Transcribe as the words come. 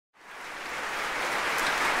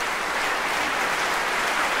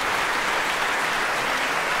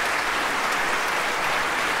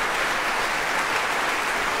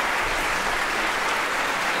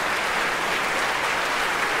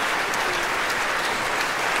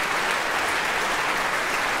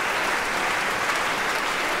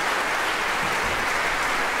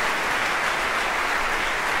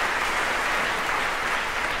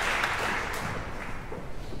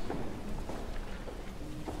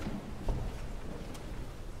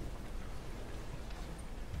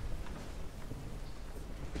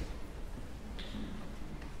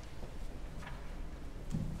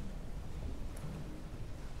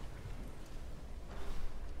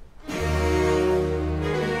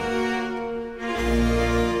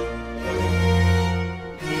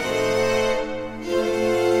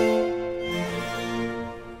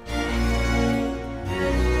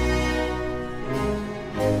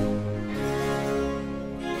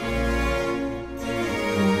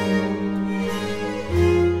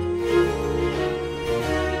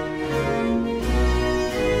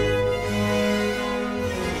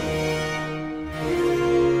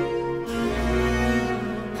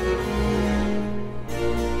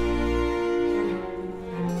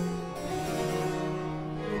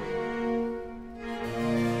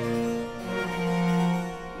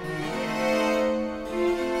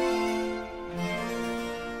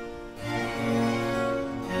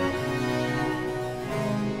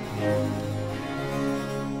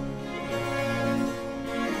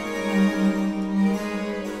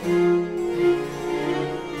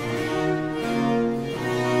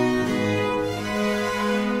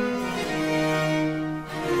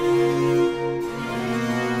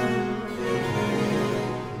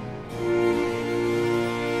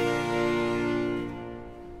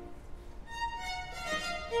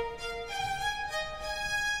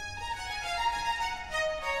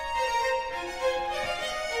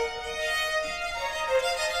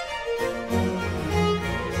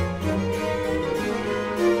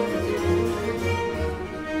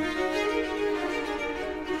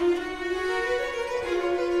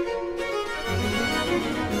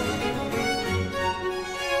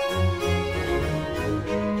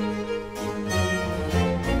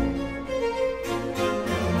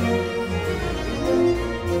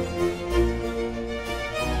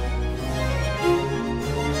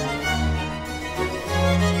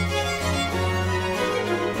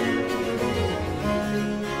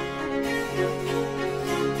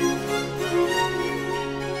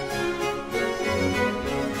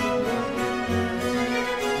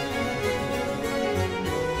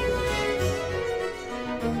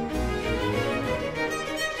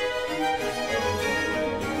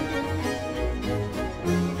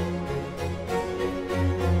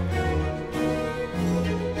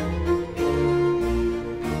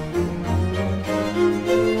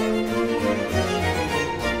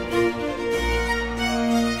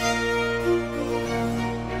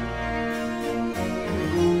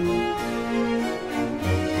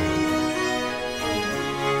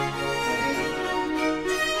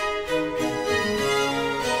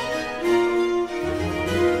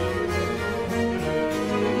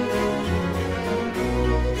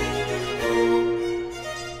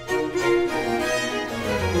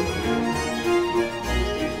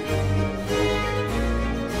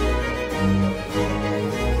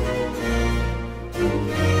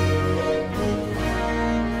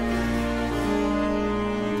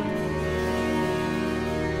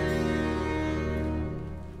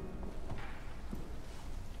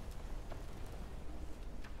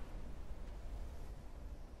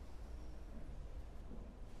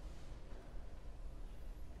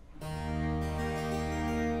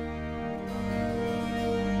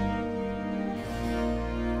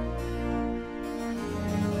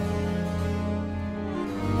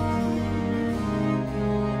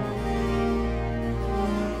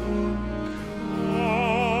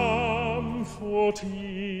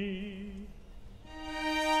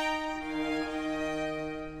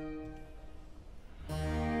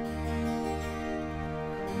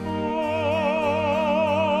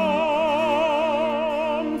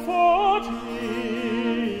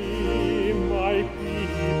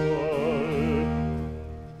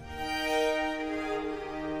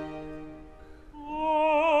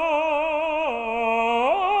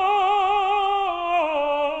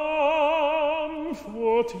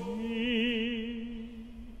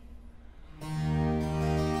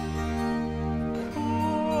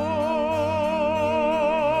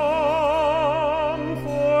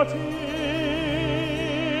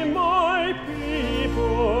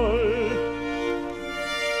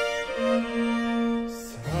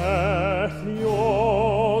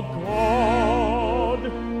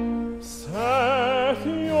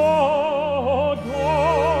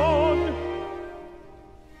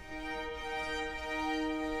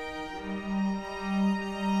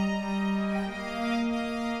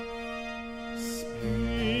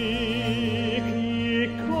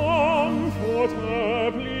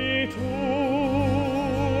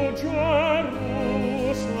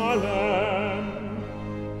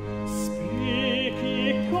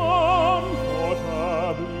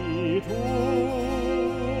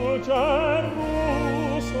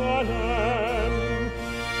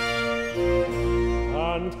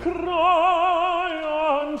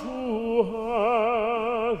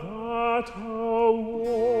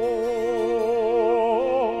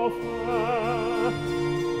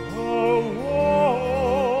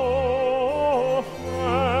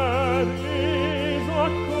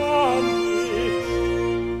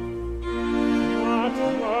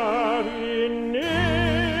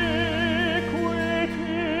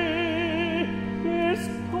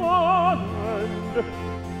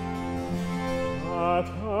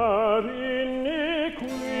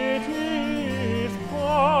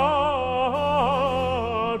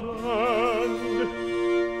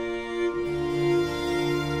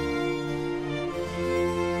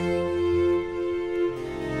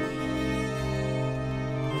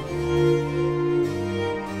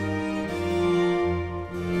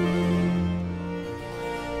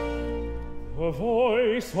The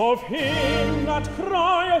voice of him that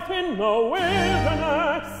crieth in the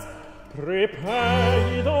wilderness,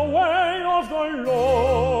 prepare ye the way of the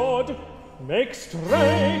Lord, make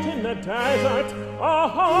straight in the desert a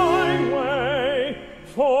highway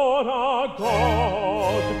for our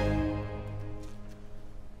God.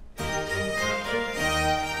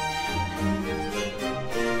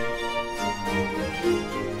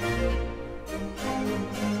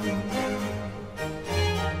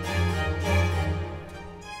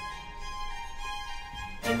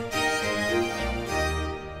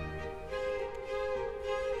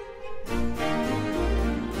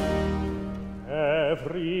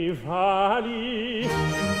 Every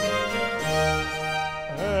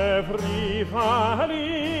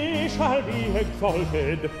valley shall be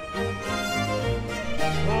exalted,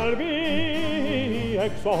 shall be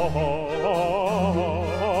exalted.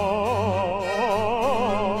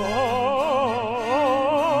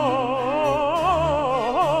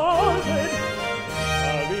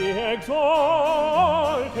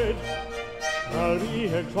 Shall be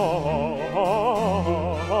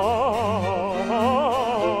exalted,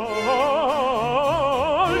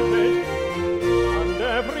 and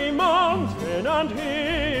every mountain and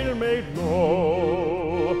hill made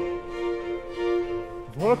low,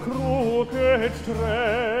 the crooked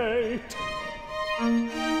straight,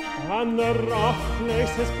 and the rough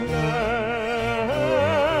places plain,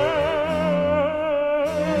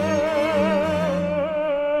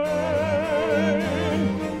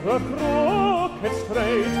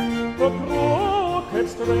 the crooked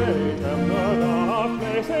straight, and the rough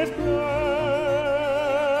places plain,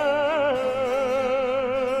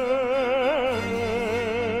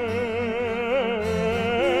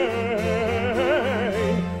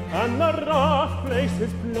 and the rough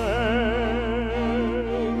places plain.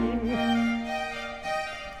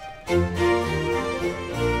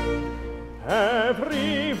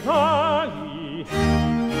 Every valley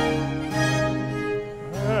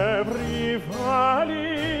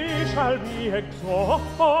shall be exalted.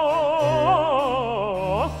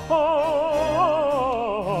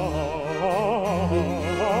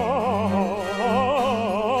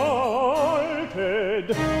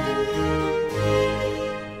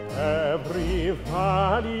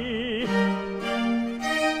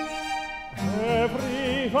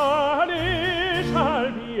 Every valley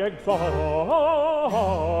shall be exalted,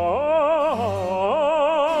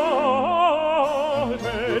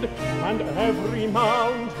 and every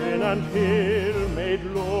mountain and hill made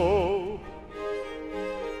low,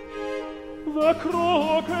 the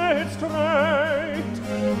crooked straight,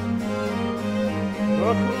 and the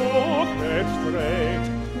rough places plain,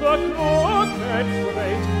 and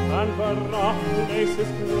the rough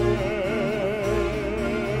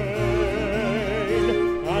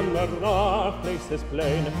places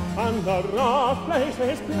plain, and the rough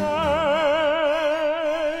places plain.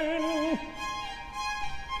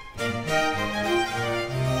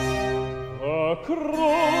 The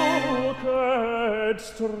crooked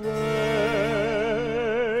straight,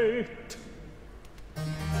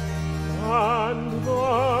 and the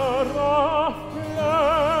rough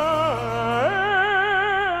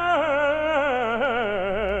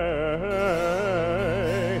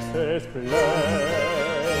places plain.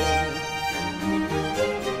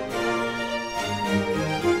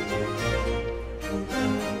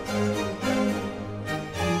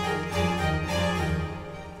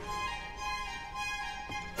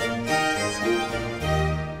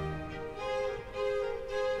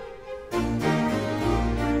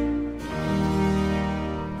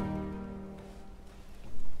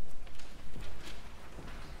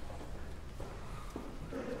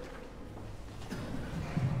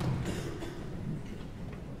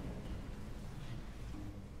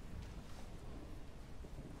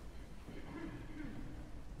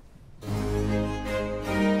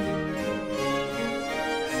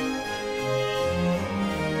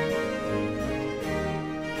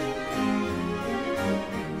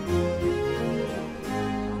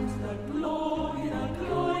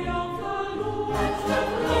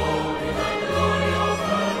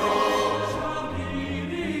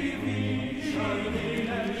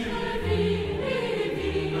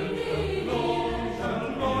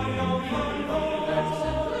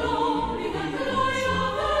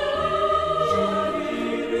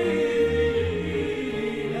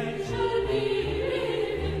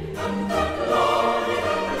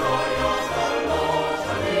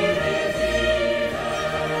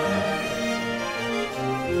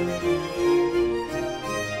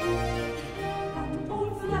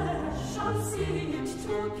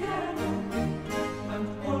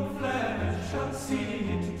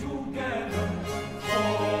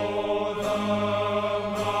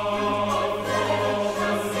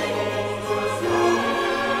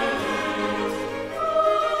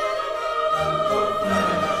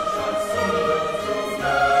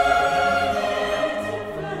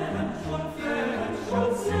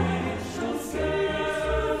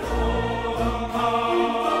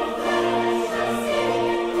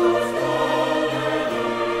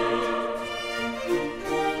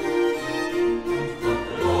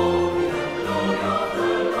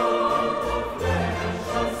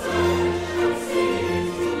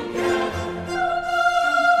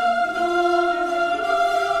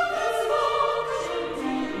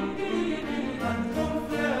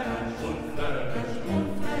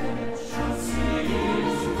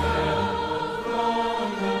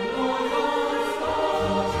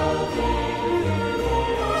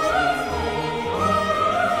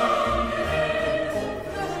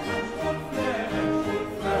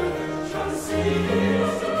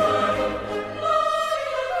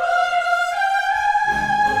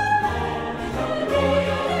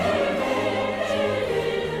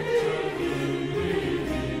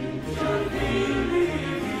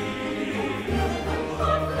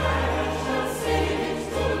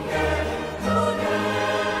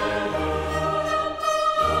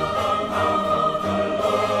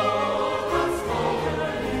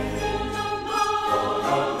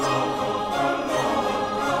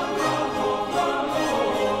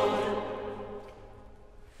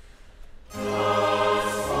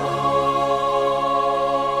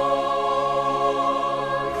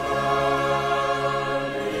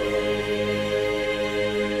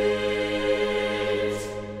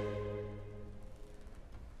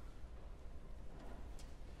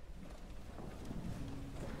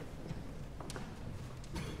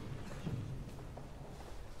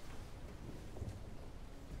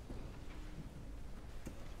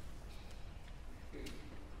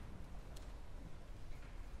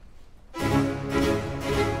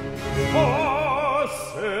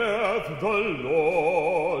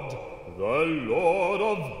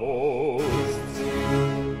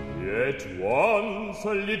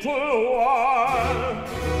 a little while,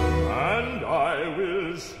 and I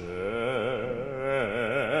will shake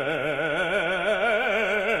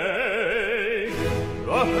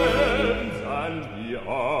the heavens and the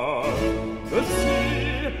earth, the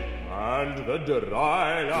sea and the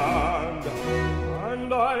dry land,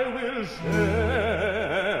 and I will shake,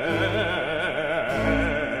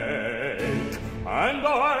 and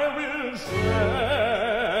I will shake.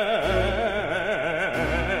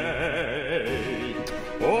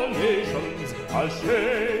 All nations I'll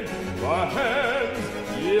shake, the heavens,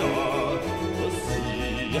 the earth, the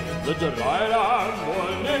sea, the dry land.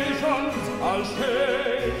 All nations I'll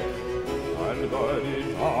shake, and the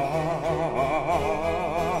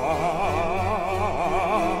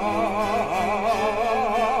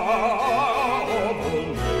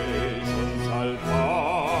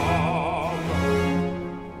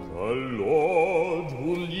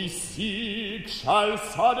shall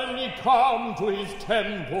suddenly come to his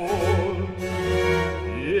temple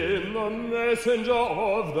in the messenger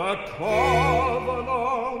of the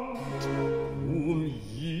covenant, whom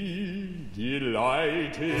ye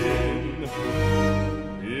delight in.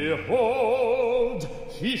 Behold,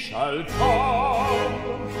 he shall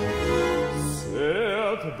come,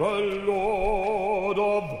 saith the Lord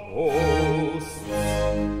of hosts.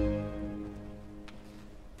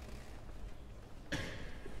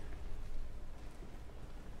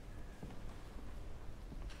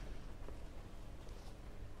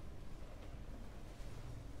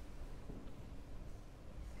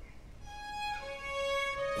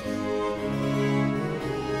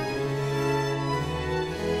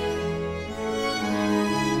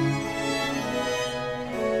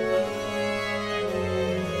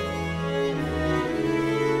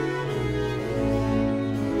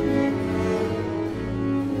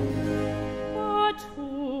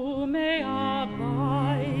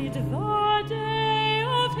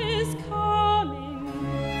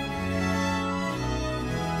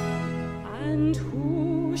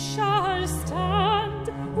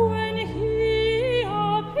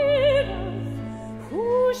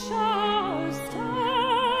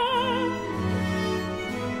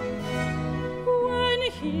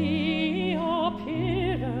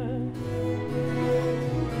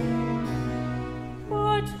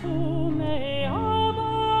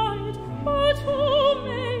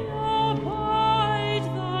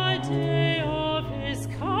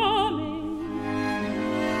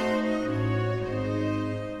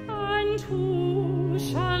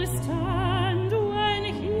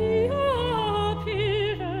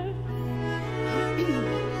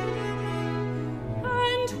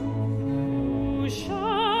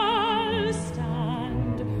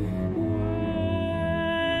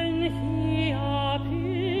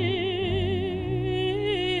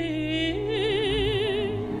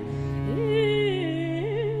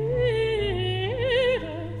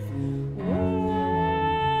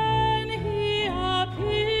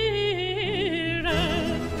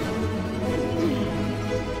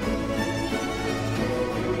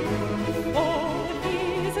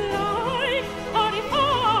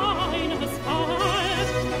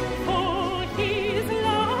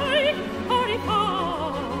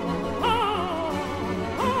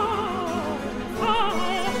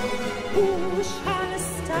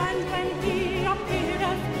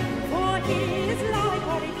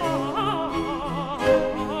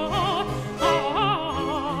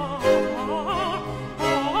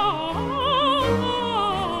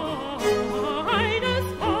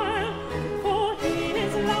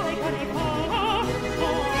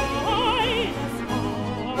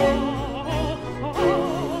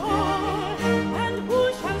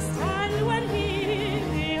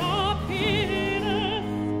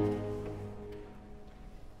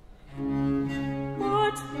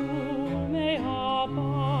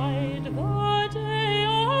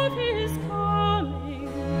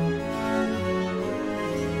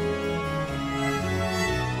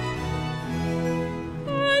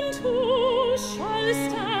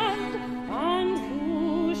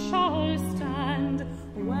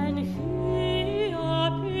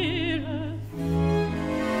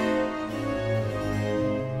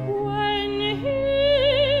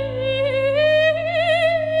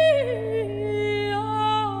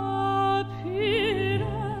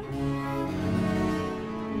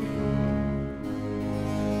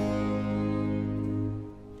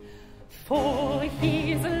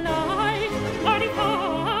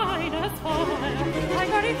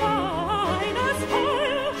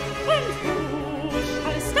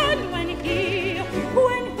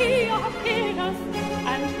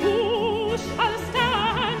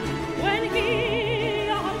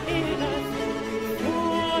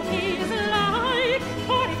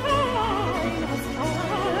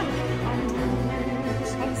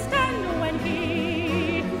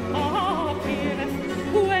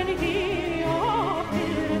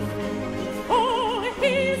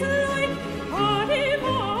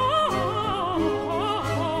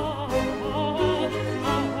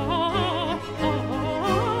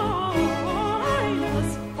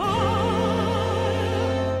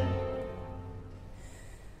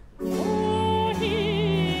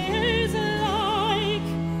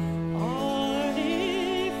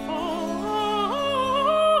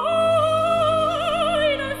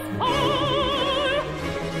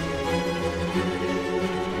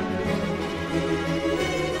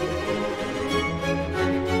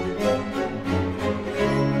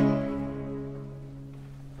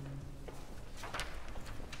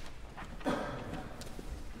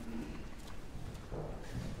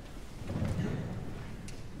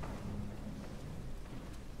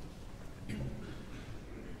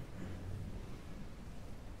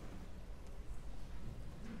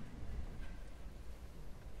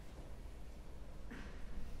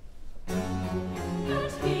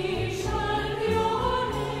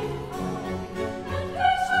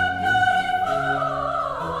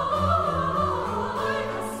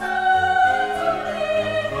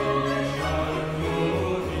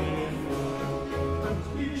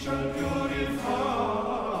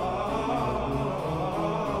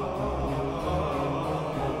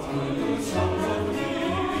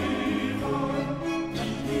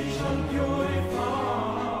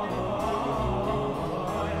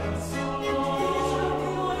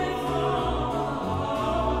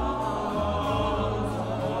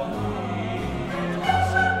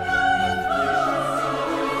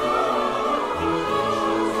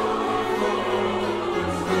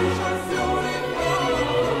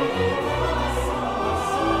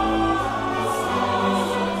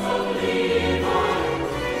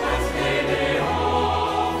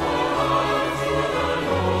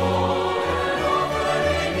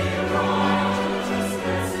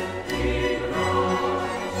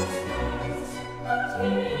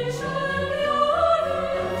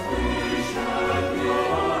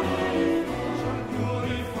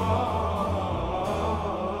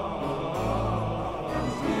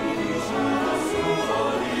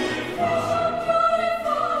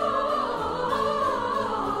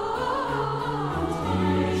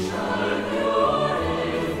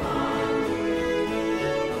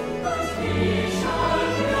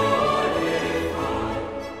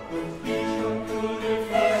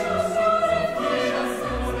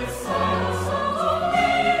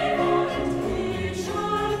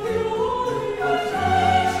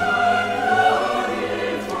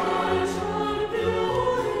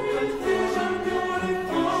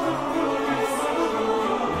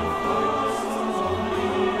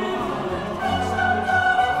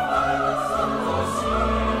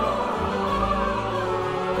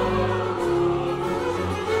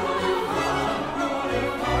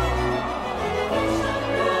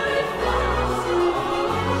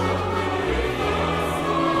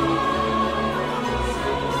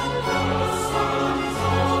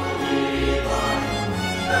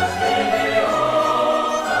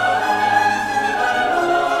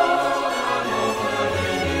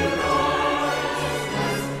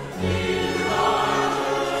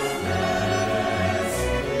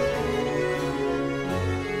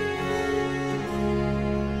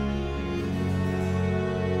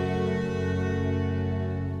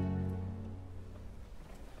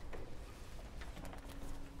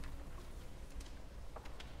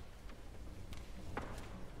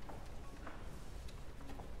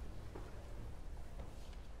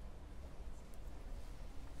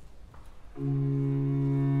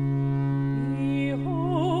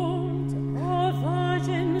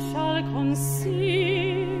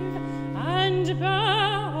 conceive and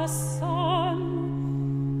bear a son,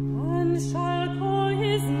 and shall call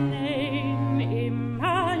his name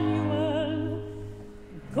Emmanuel,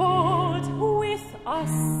 God with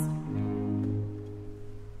us.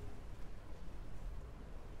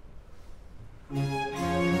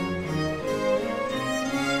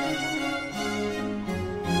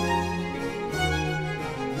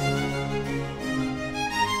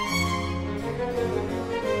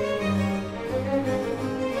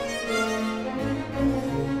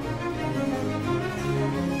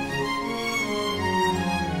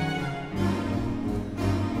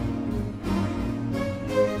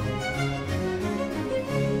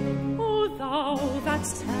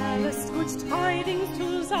 Tellest good tidings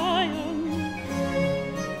to Zion,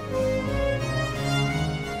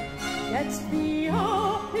 get thee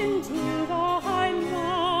up into the high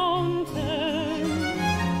mountain.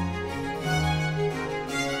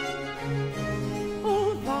 O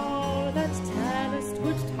thou that tellest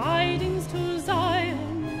good tidings to Zion,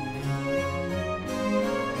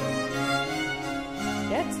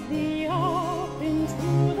 get thee up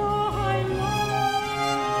into the high mountain.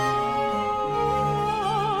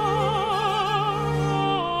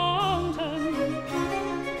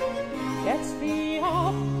 Get thee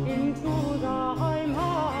up into the high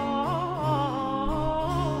mountain.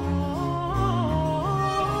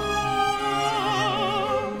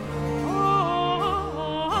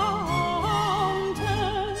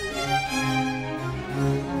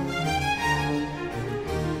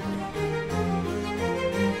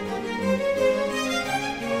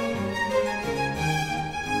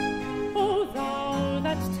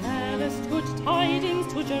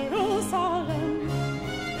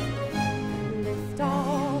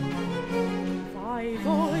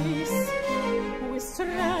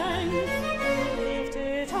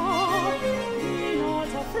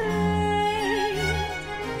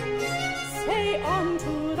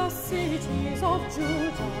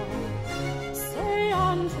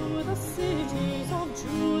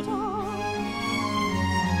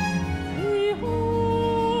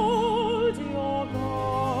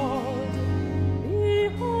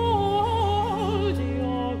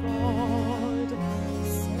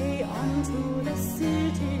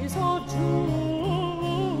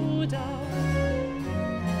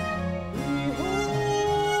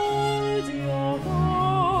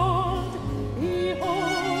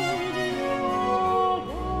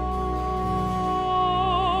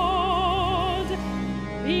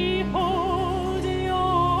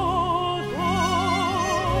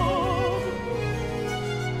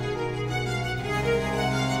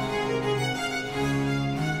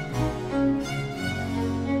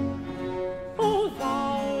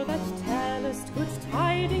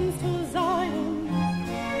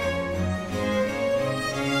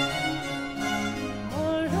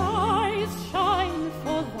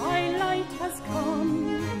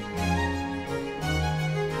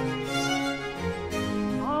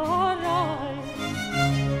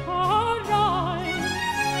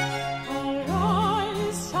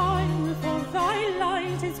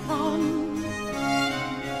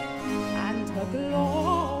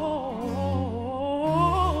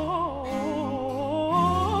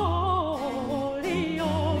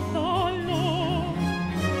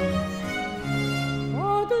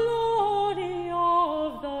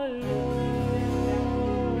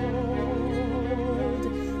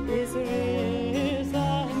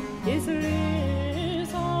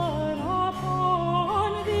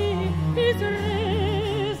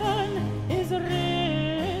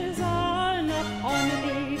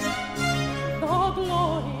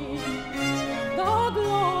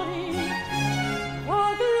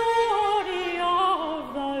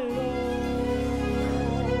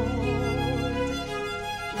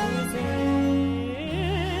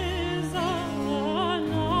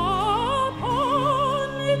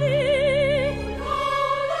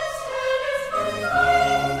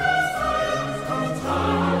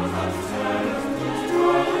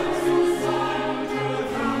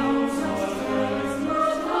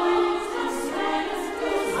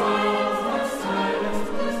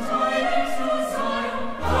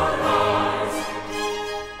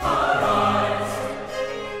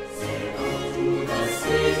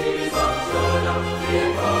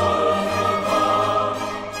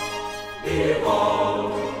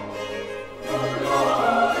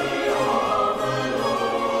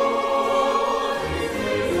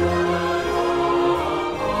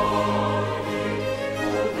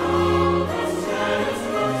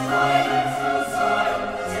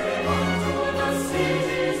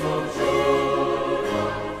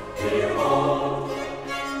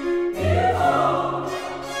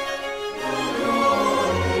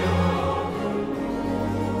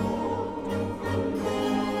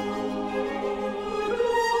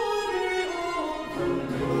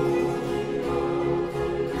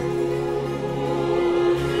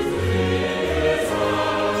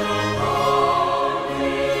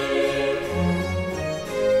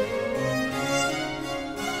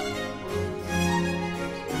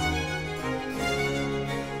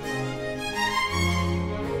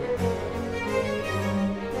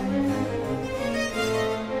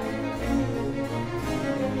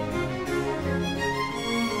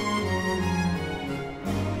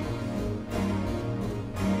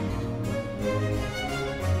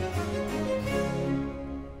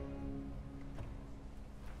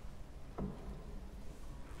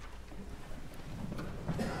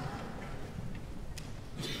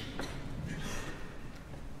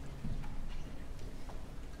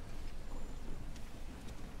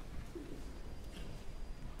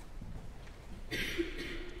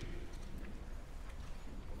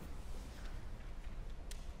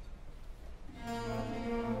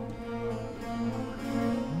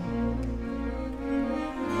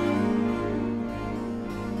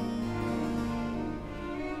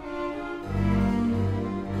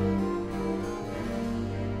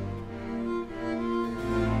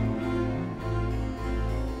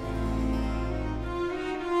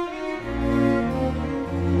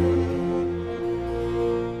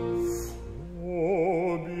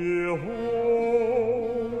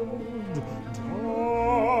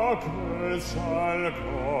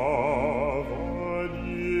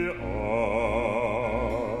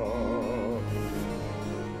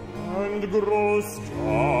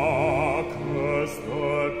 darkness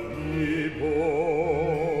the people,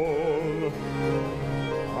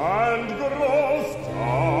 and grows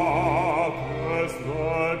darkness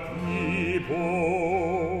the people.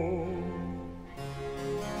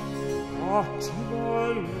 But the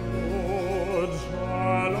Lord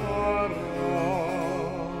shall arise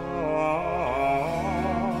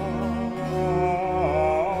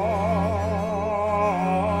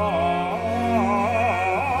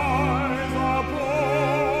upon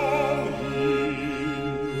thee,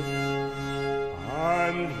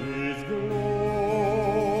 and his glory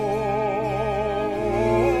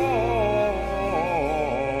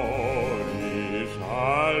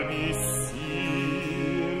shall be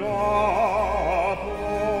seen upon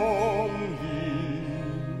thee,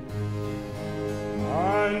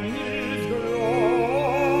 and his glory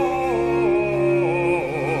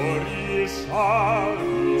shall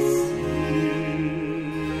be seen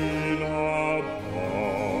upon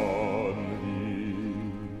thee.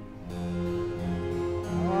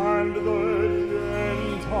 And the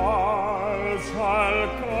Gentiles shall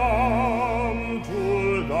come to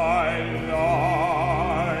thy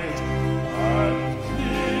light, and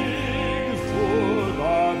kings to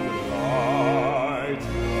the brightness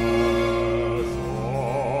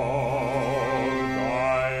of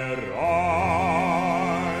thy rising.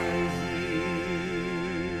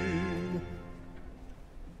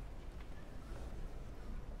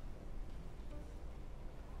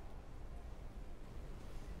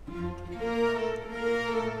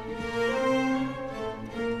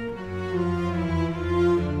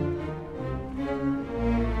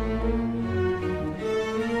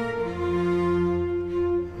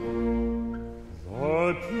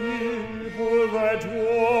 The people that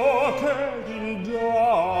walked in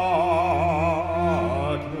darkness,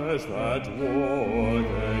 that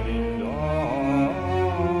walked in darkness.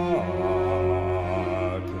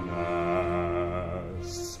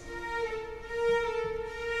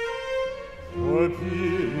 The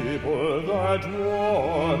people that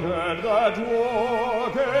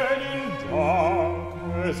walked in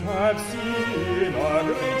darkness have seen a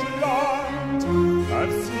great light,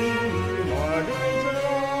 have seen a great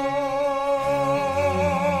light.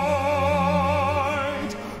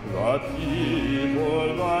 The people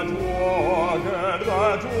that walked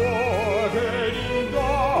in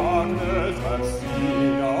darkness have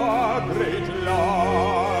seen a great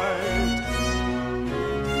light.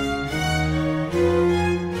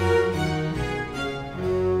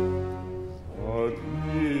 The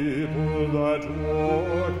people that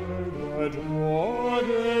walked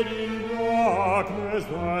in darkness,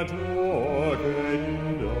 that walked in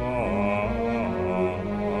darkness.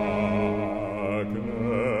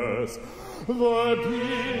 The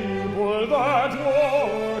people that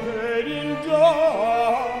walked in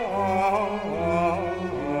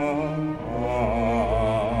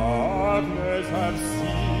darkness have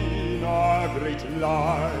seen a great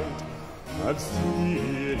light, have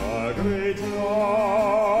seen a great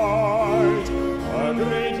light, a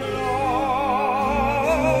great light,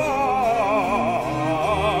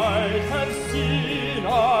 have seen a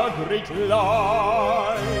great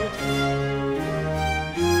light.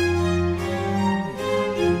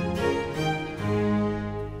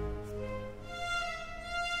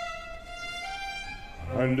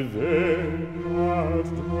 And they that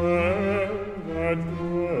dwell in the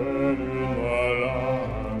land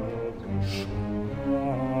of the shadow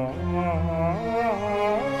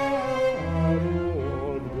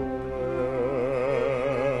of death,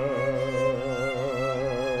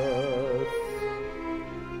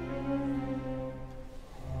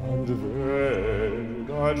 and they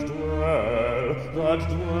that dwell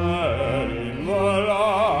in the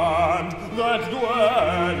land, that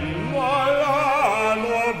dwell in the land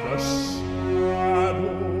of the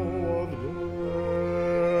shadow of death,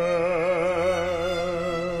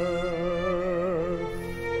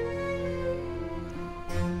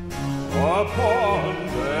 upon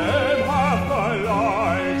them hath the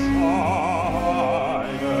light shined,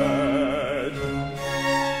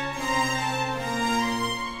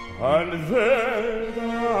 and they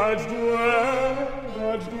that dwell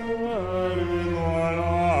in the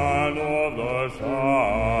land of the shadow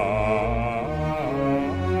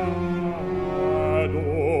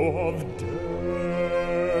of death,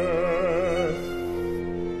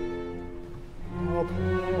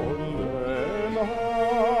 upon them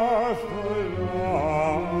hath the light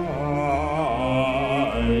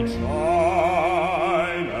shined,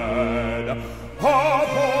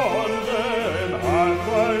 upon them hath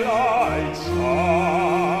the light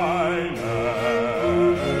shined.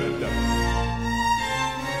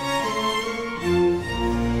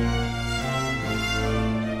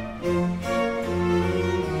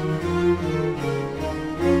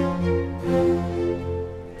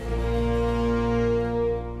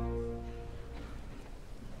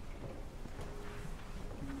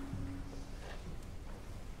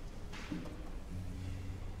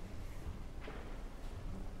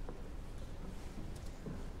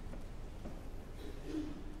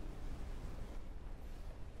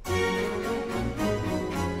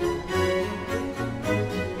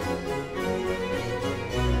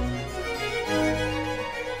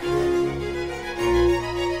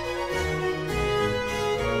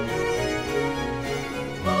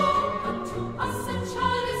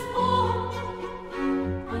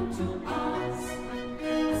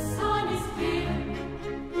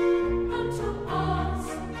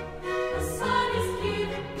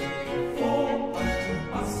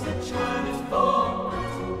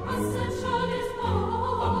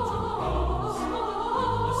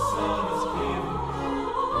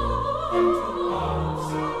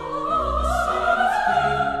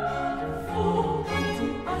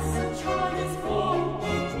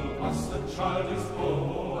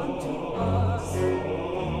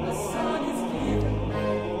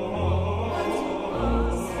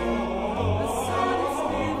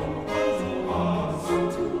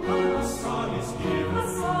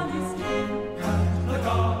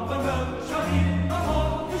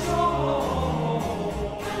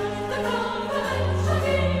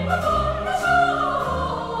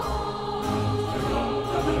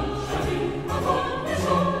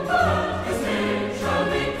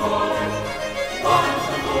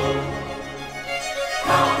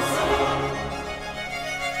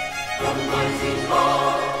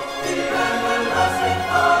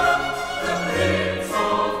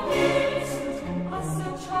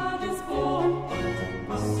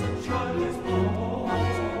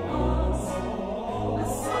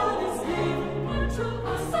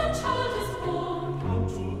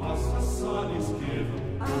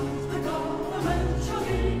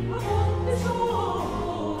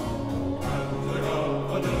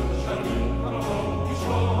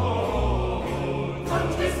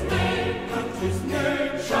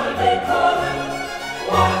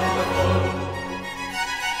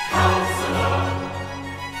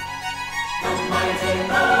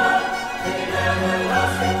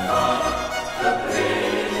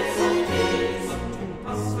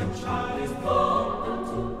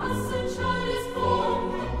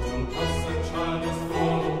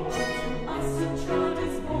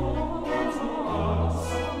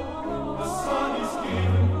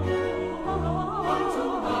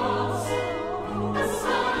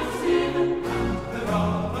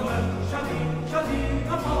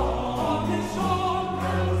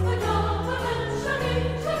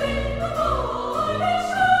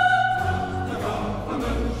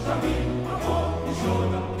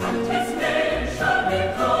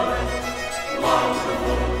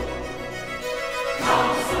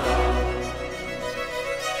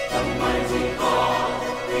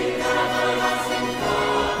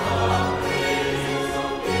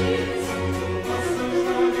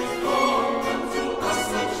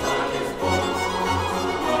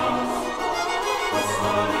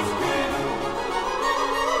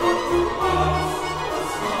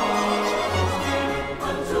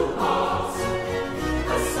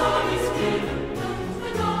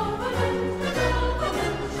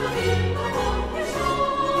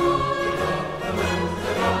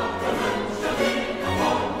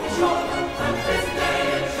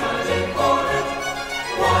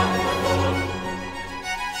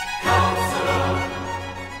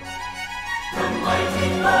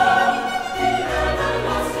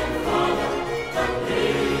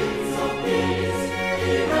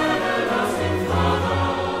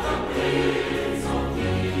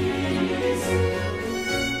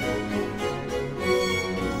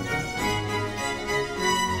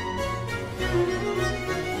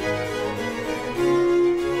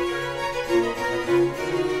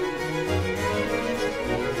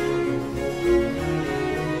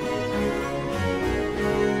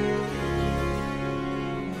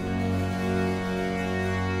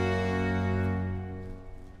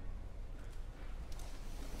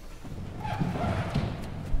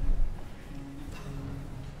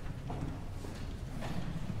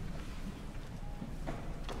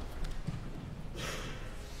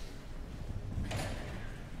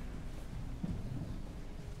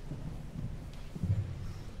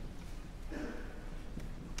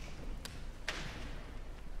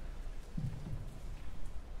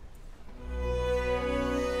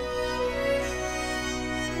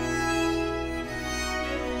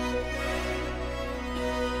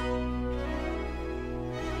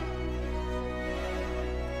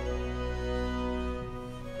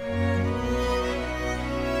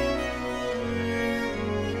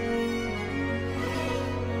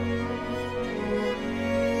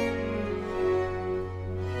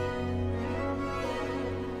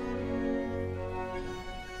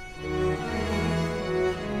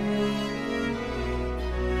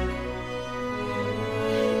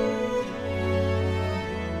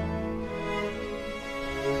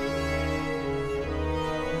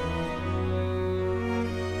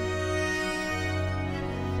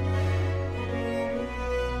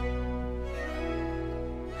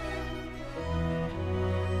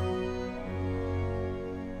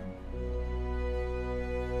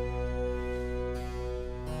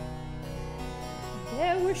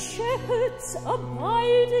 were shepherds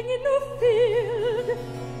abiding in the field,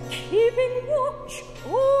 keeping watch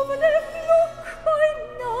over their flock by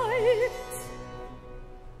night.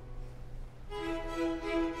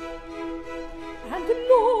 And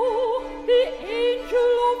lo, the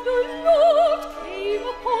angel of the Lord came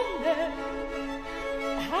upon them,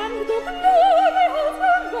 and the glory of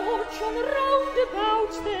the Lord shone round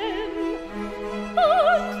about them,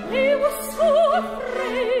 and they were so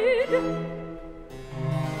afraid.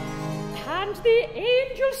 And the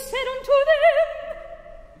angel said unto them,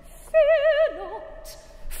 Fear not,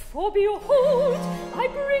 for behold, I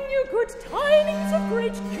bring you good tidings of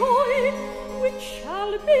great joy, which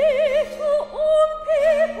shall be to all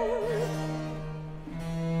people.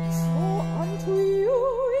 For unto you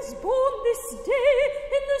is born this day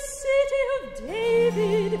in the city of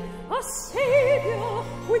David a Saviour,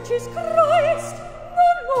 which is Christ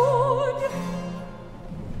the Lord.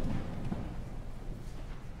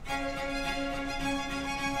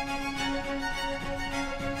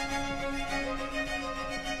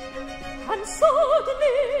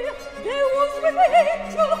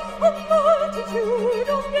 angel, a multitude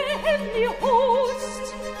of the heavenly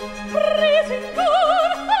host, praising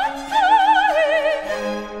God and saying,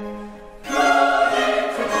 Glory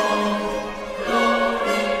to God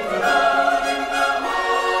in the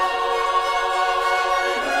highest.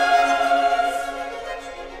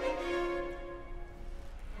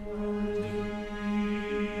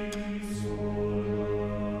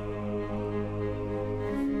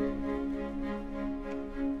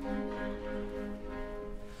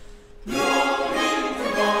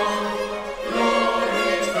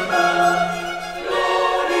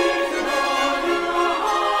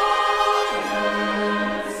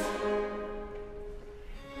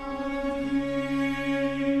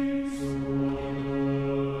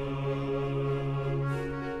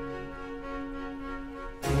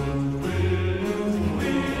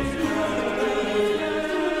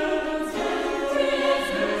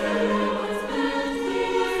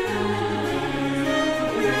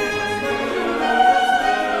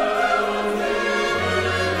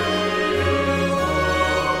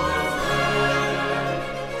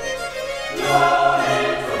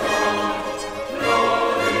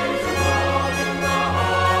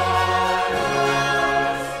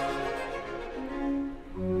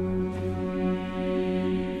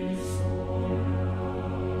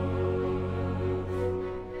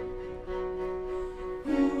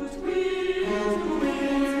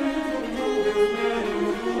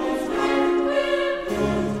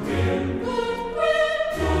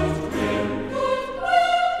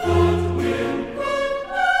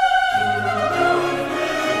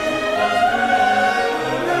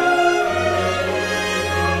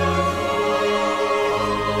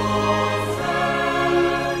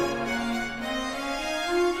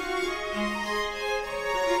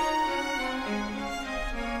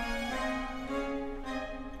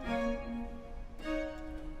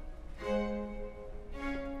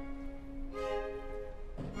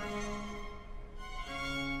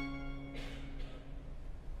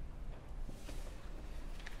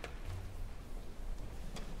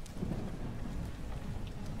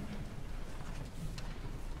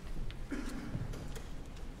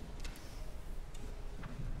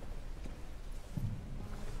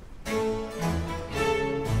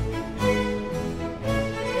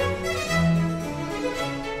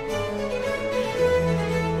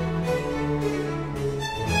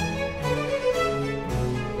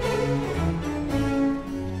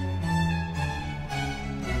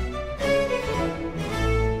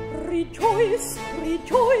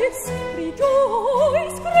 Rejoice,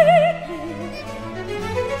 rejoice greatly.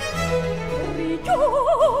 Rejoice,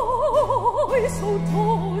 O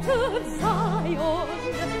daughter of Zion.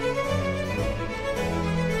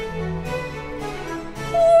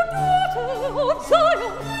 O daughter of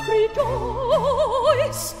Zion,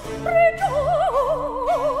 rejoice, rejoice,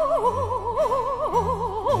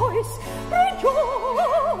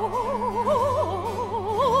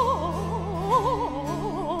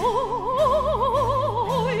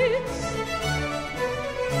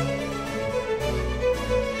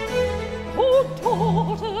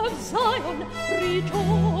 daughter of Zion,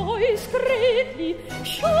 rejoice greatly.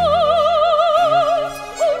 Shout,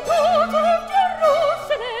 O daughter of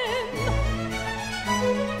Jerusalem.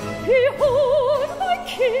 Behold, thy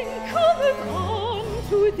King cometh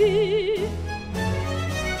unto thee.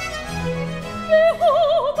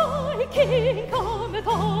 Behold, thy King cometh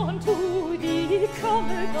unto thee,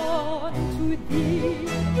 cometh unto thee.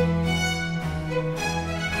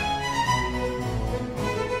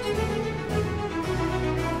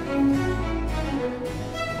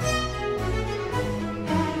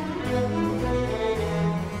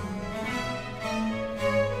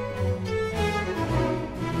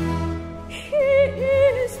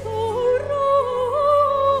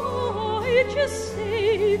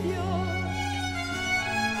 Savior,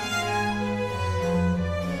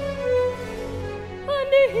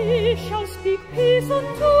 and he shall speak peace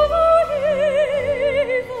unto the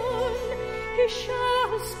heathen. He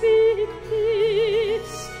shall speak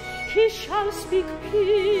peace. He shall speak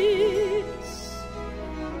peace.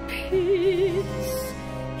 Peace.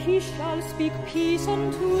 He shall speak peace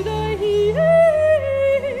unto the heathen.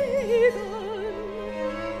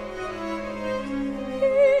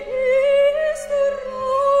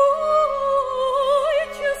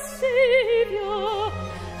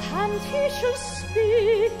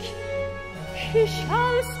 He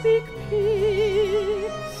shall speak peace,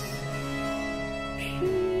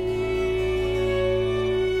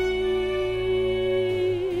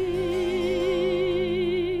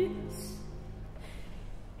 peace.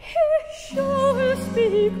 He shall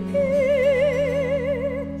speak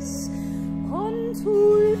peace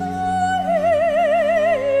unto the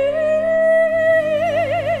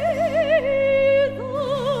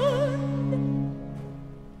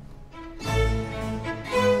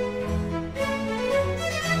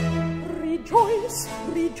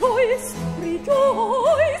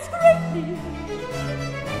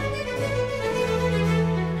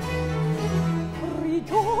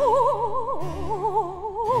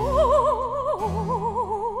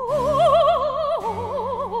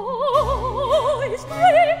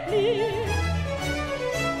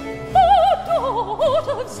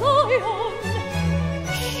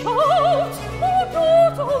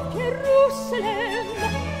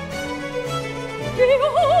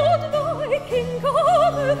King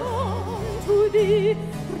cometh unto thee,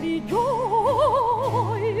 rejoice,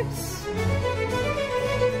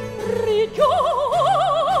 rejoice,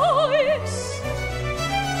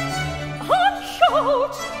 and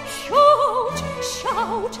shout, shout,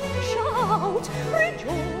 shout, shout,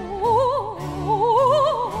 rejoice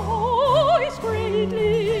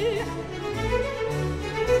greatly.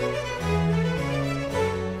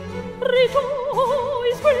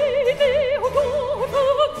 Rejoice greatly, O daughter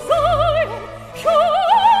of Zion,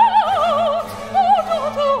 shout, O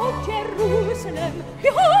daughter of Jerusalem,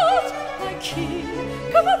 behold, thy King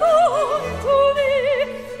cometh unto thee,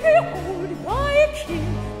 behold, thy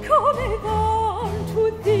King cometh unto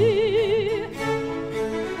thee.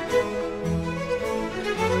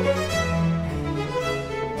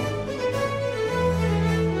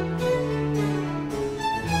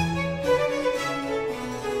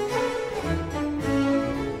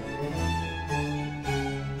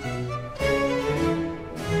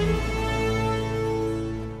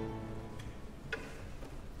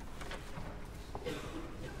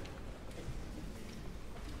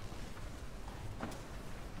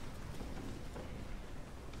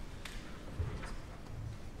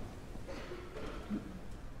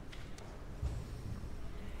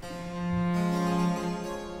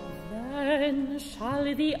 Then shall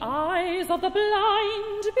the eyes of the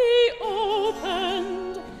blind be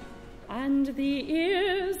opened, and the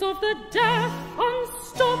ears of the deaf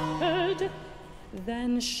unstopped.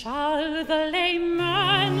 Then shall the lame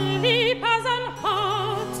man leap as an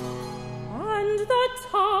hart, and the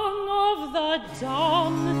tongue of the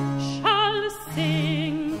dumb shall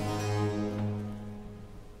sing.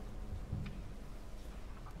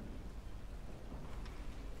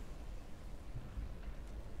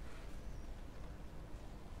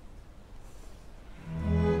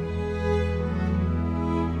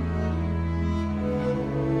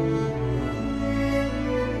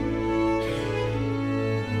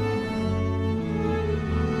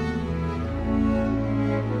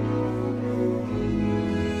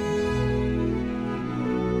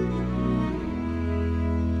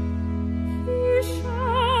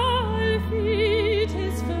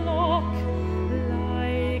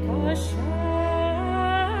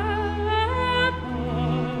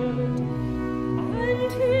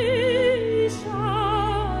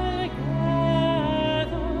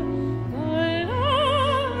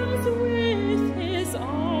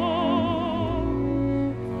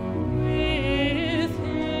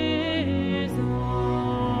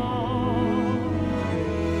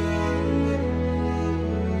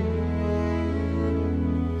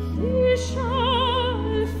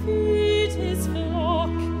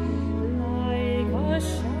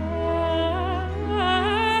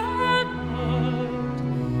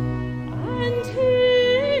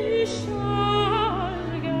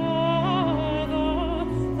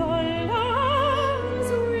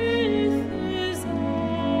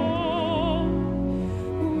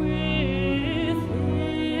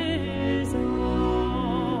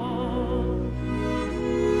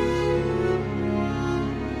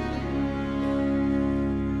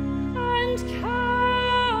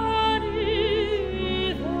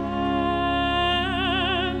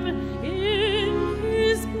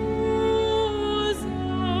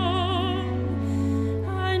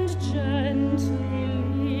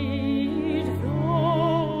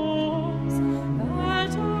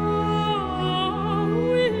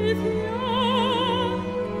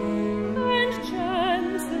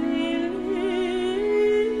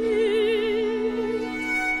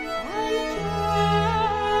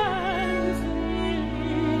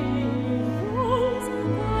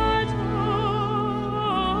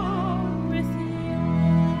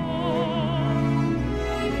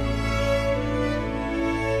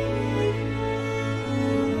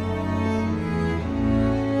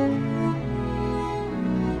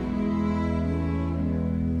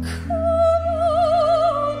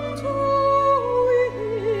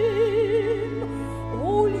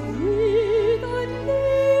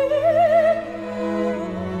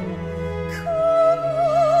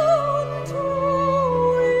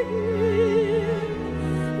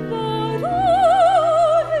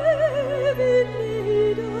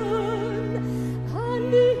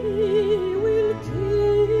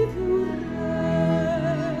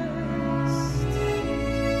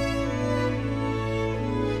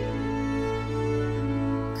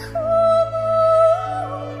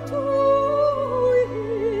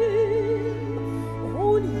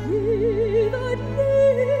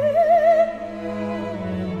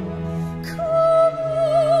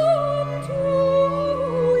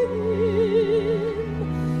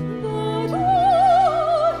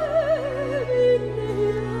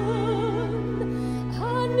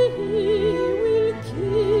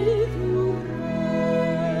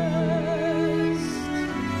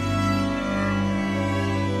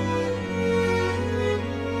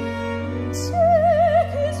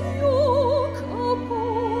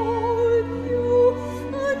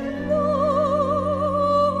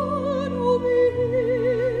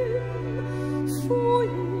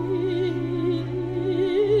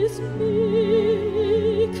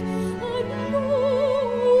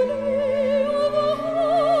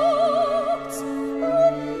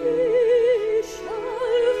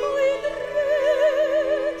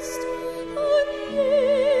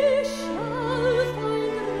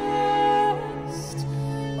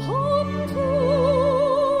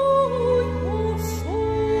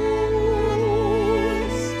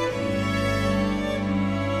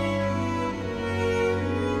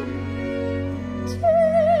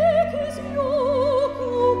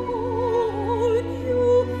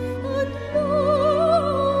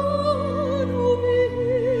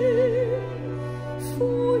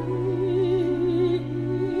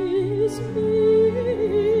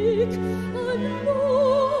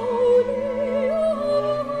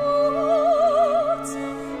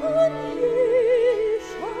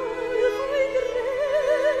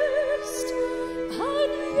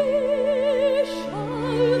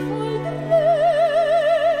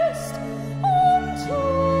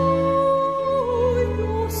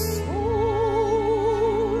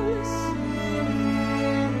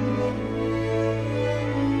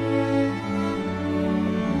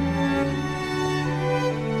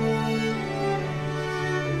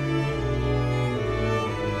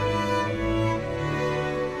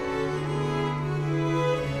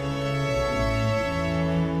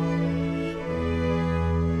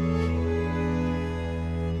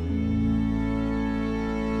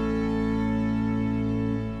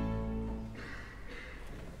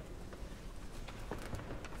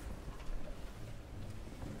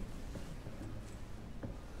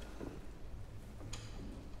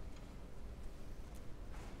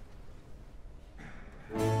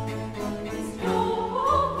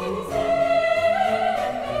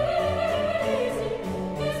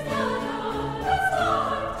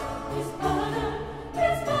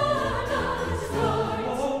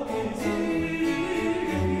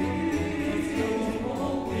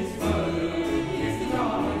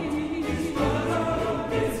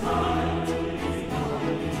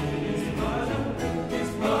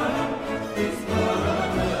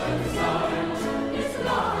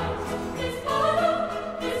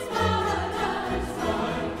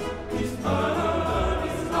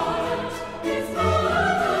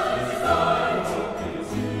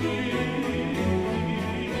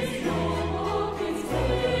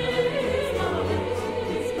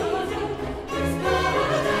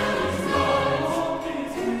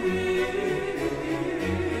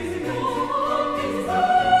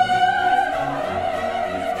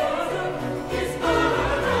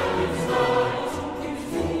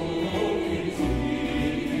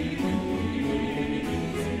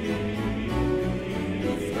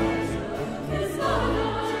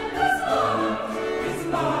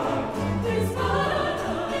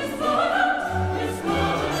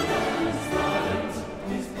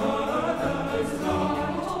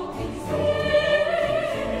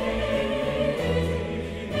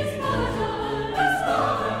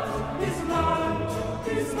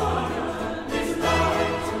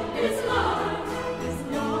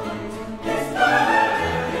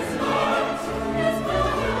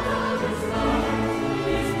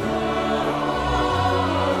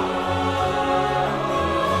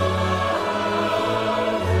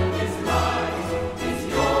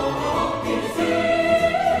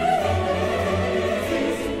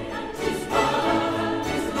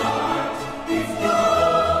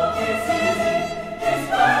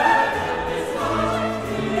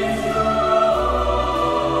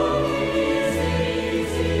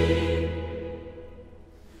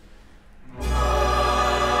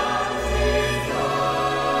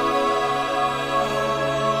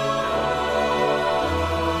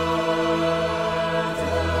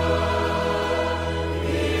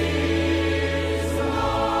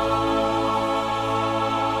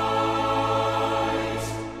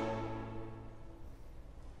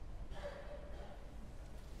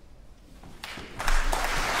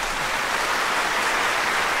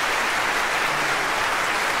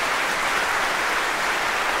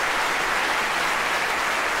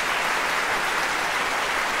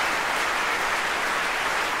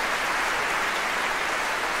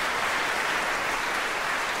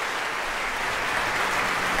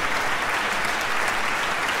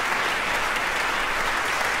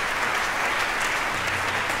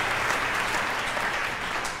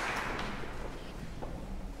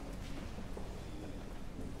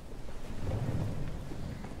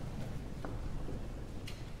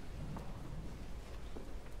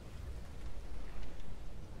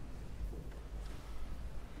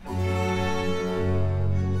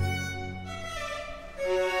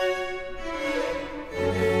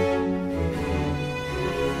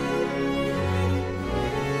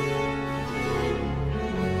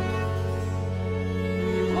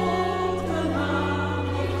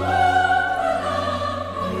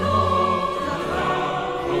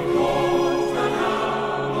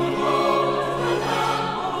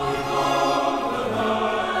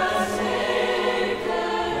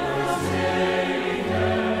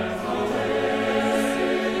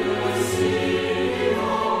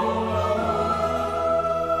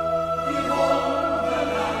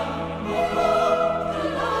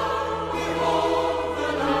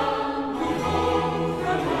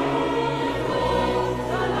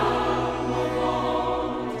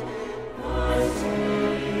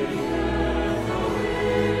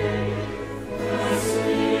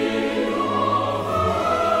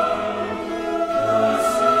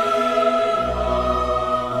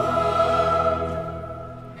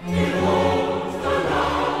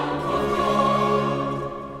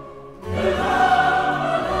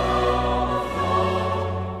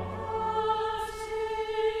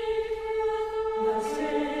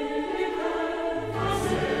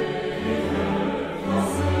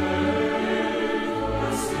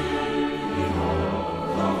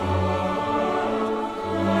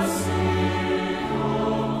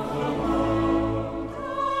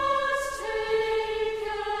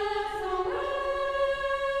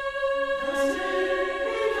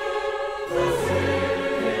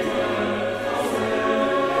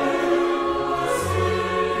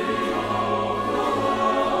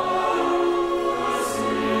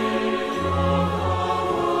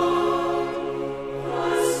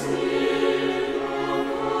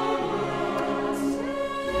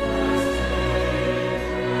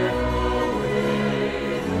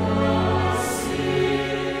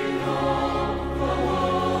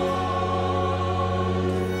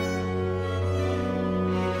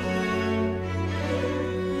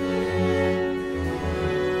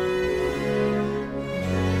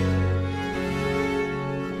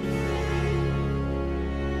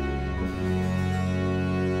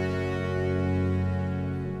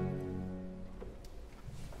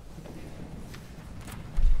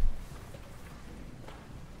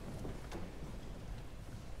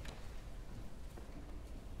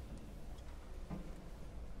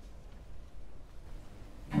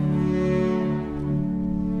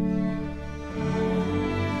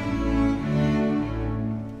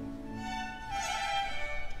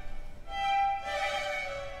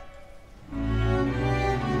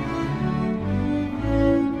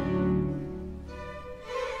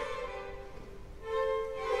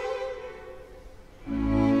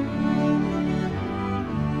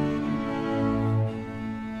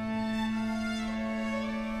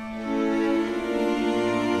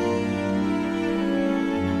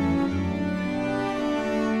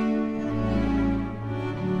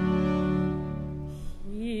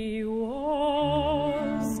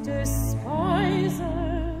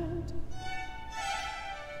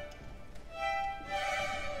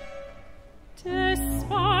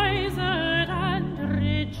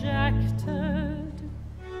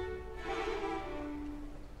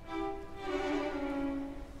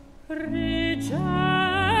 rejected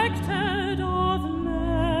of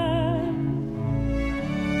men,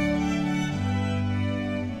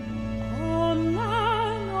 a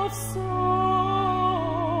man of sorrows,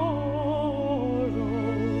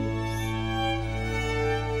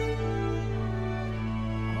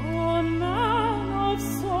 a man of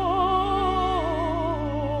sorrows,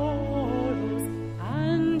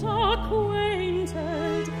 and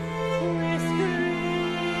acquainted with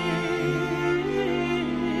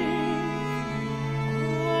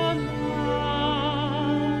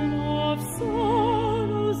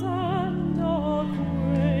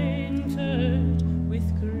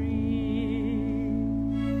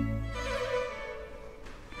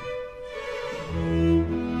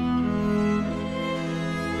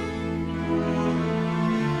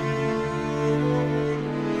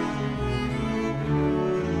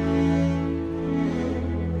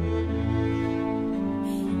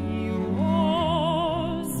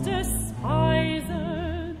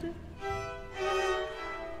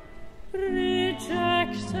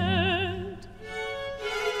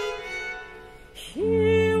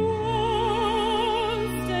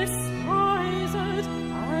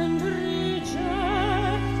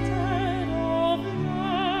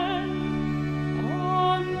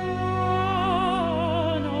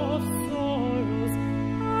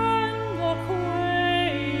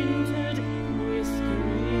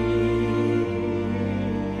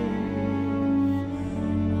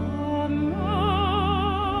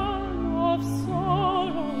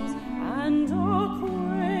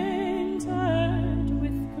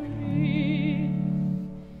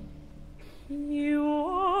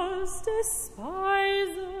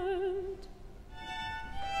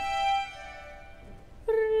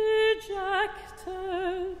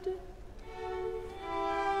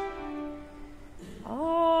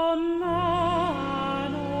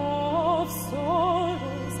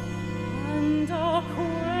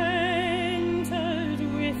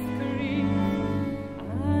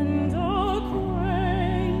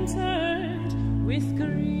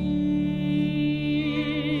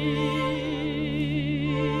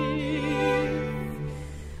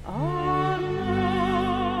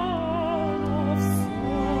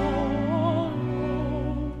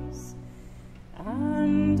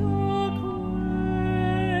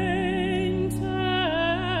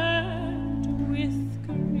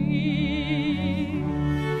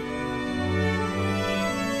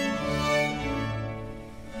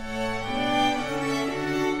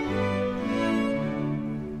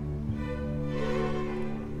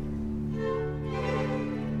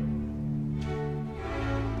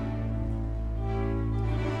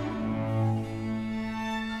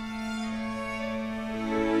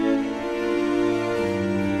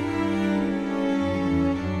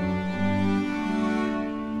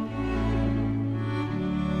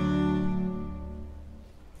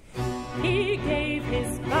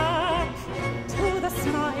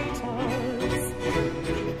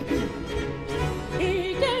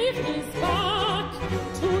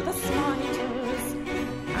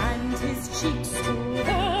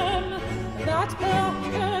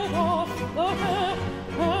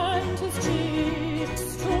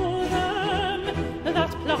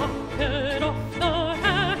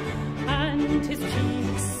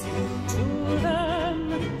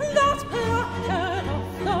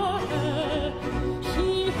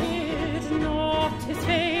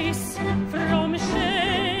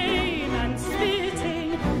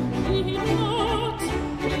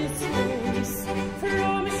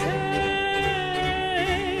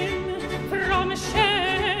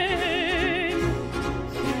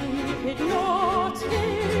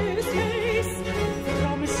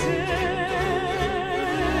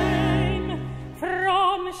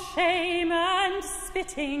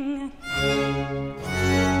spitting.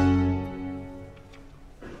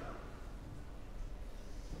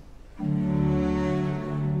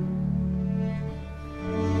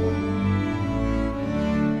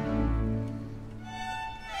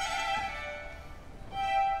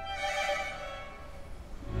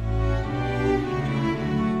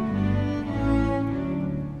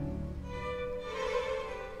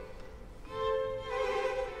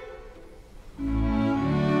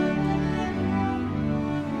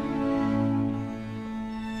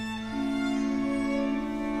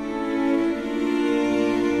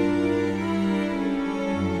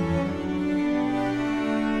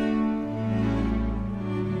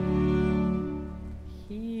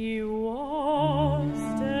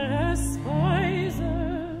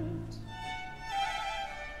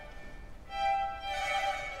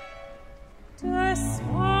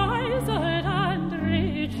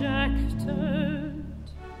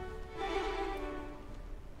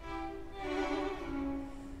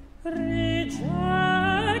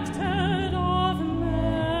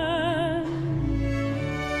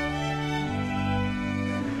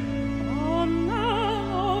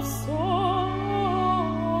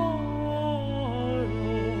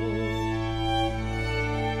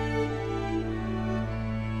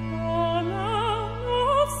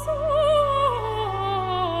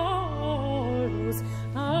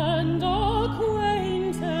 and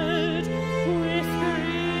acquainted with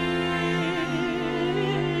grief,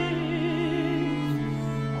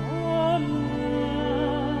 a man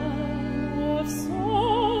of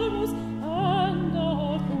sorrows and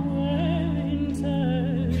acquainted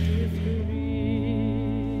with grief.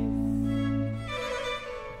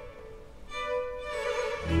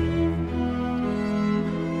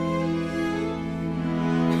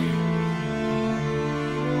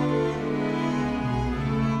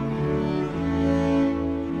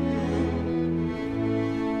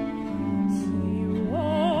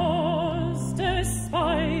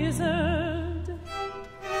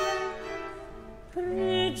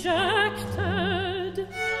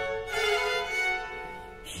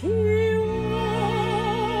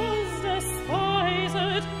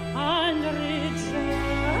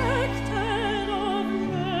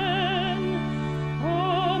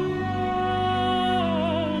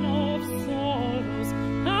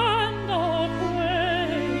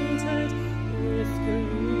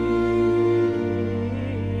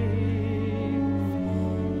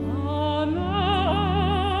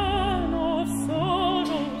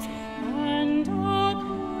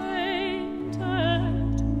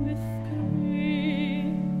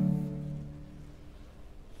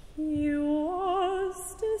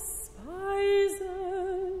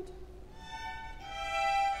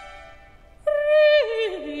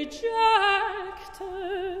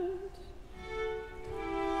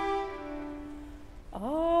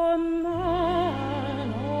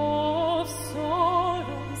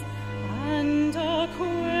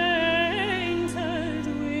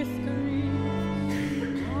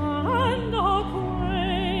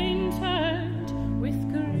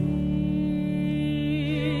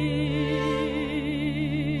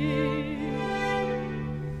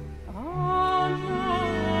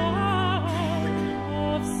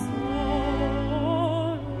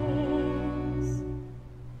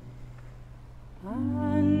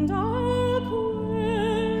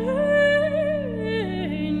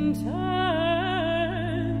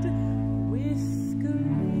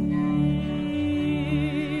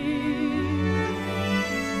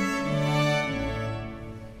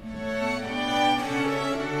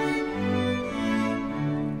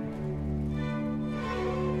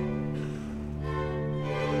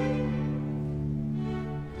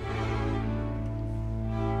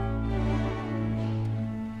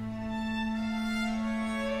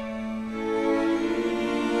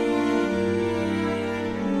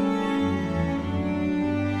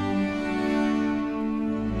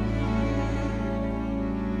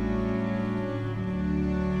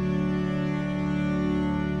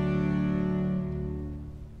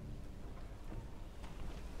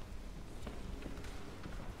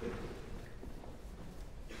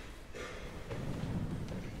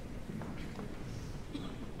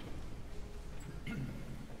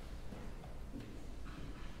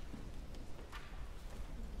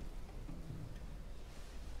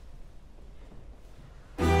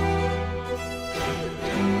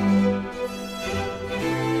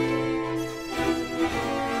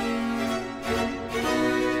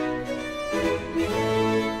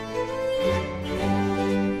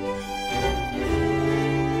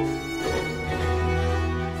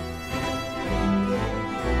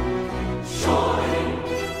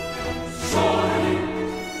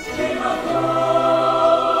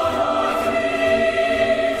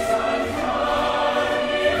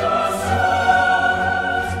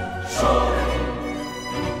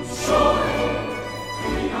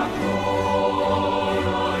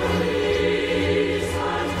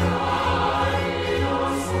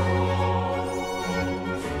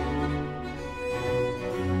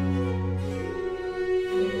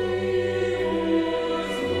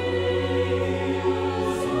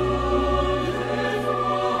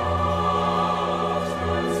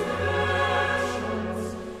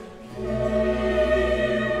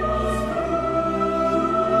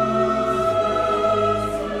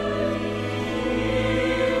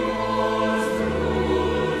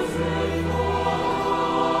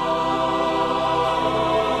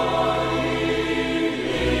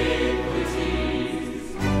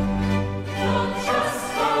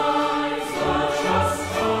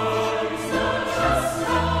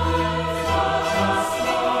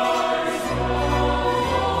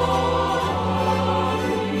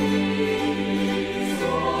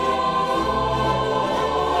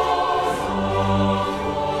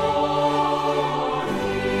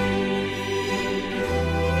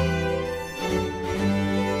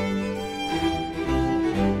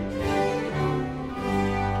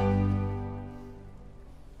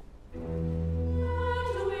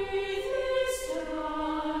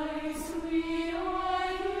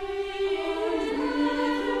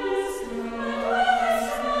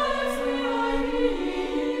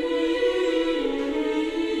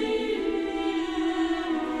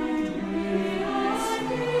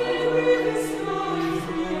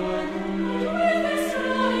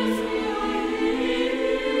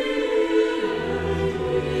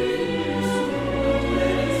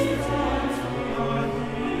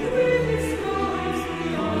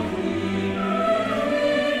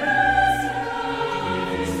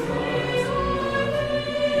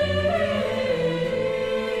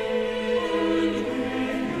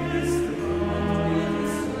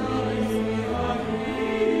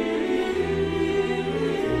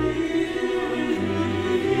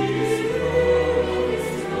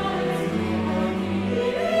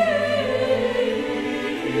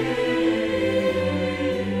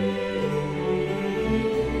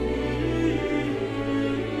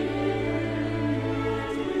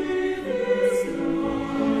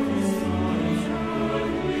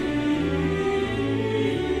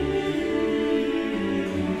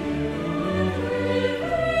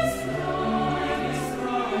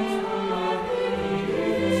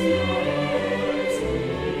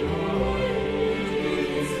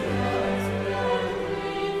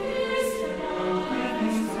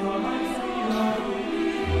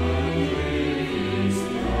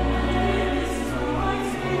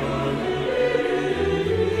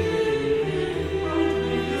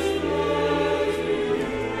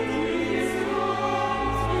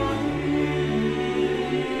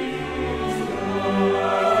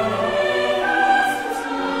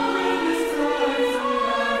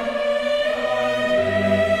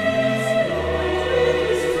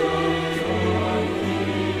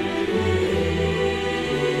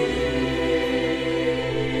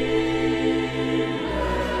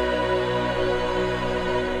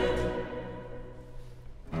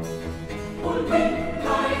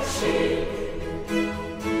 They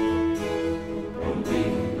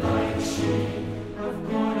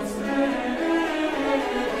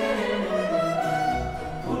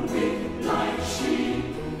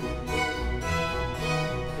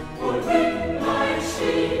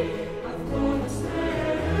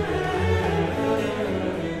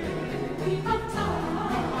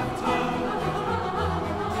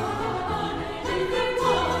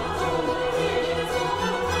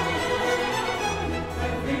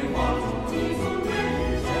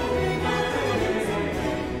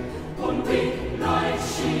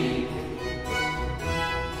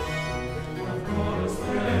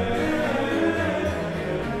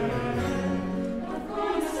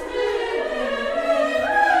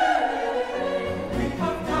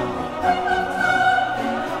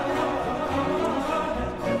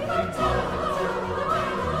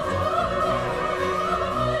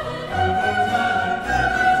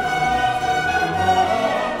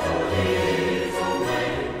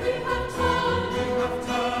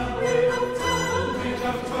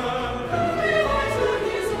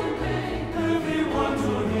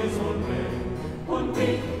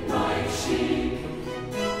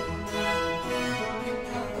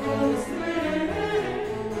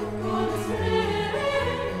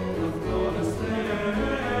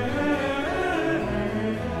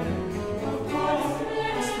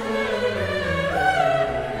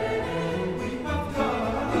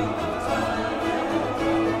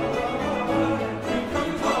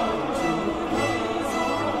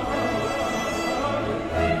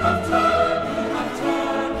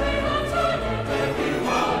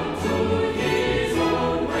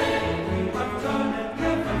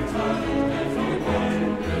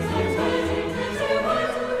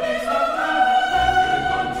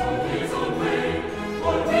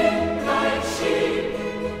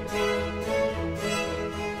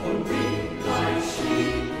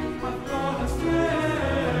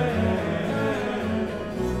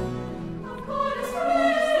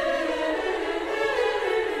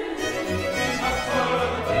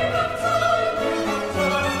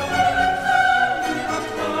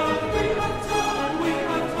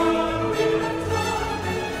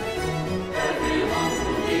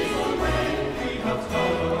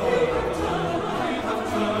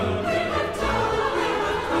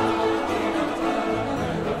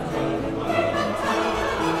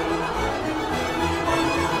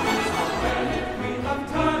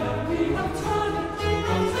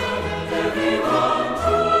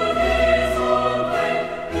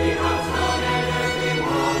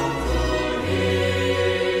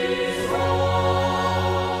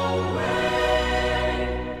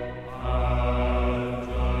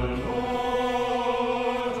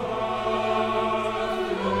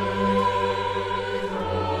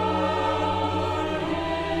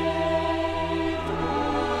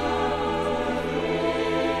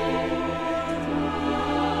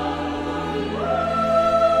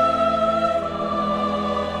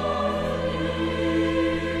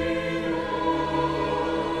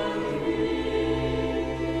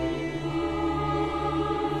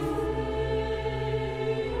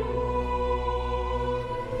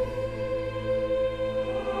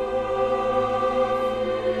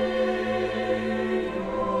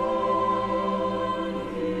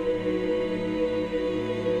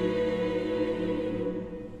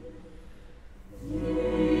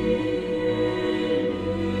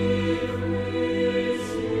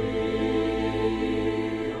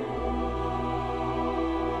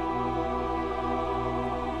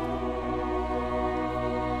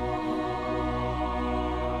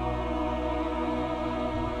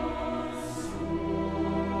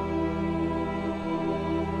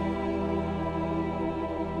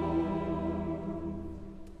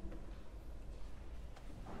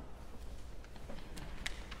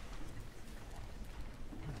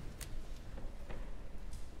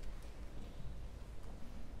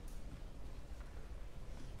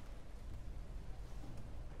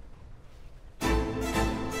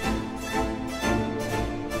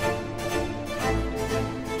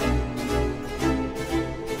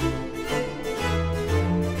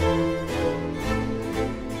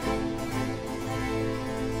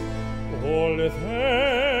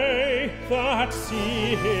that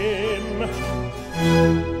see him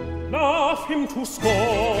laugh him to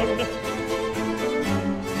scorn.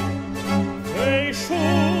 They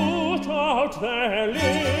shoot out their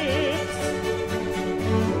lips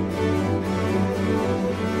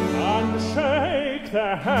and shake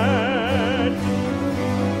their head,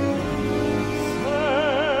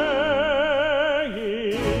 saying,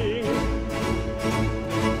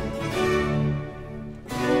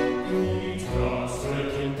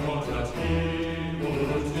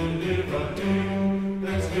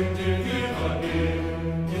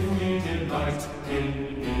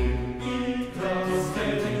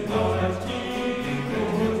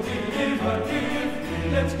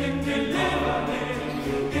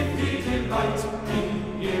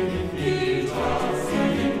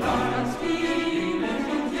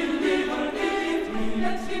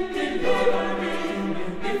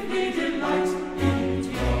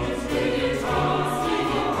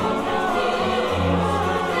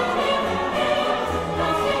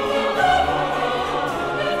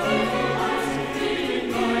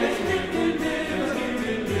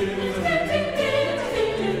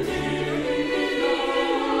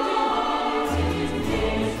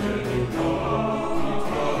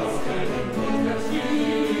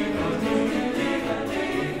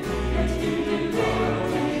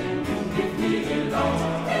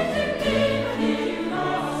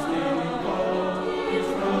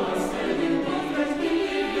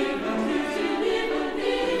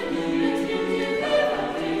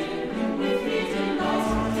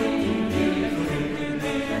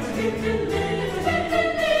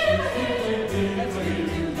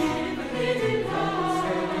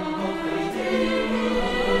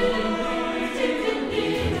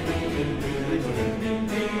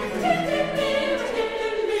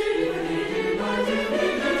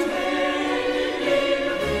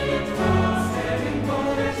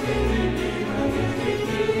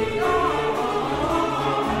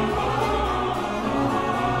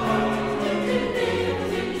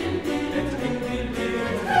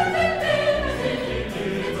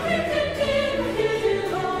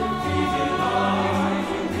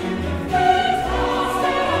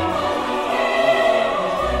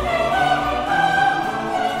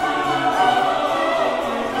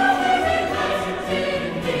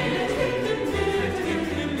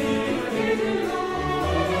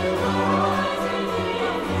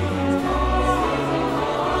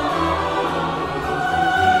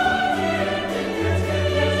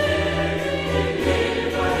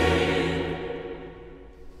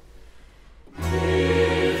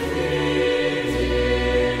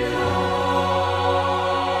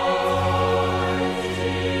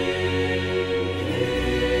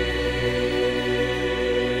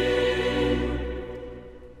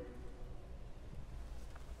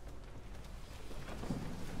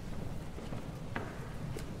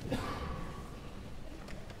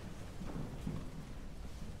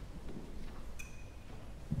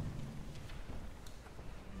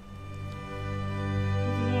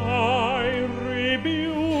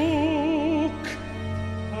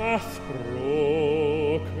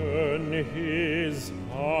 his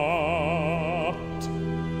heart.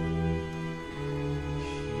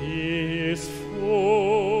 He is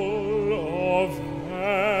full of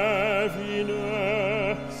heaviness.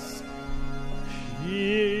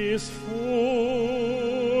 He is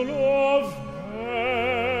full of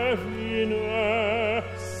heaviness.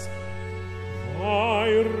 Thy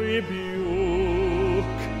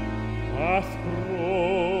rebuke hath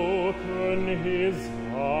broken his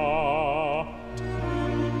heart.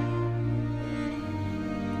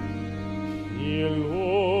 He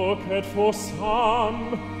looked for some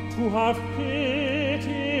to have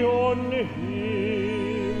pity on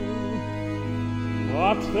him,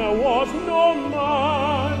 but there was no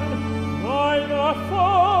man, neither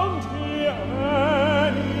found he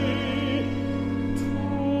any to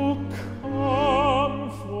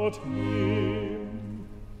comfort him.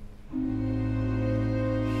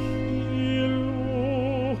 He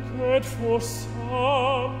looked for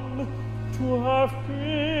some to have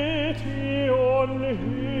pity on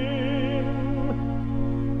him,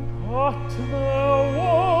 but there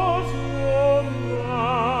was no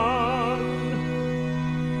man,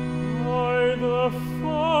 neither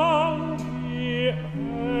found he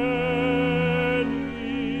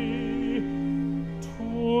any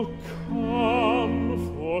to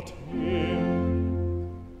comfort him.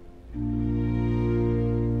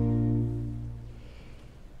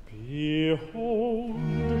 Behold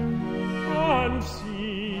and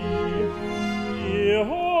see,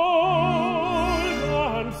 behold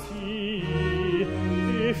and see,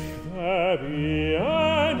 if there be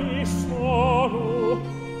any sorrow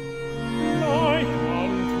like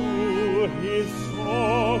unto his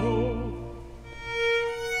sorrow.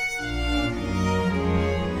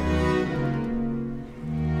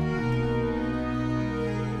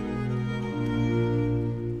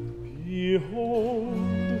 Behold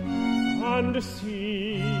and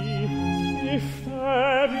see, if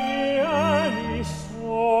there be any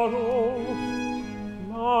sorrow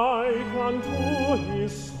like unto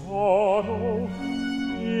his sorrow.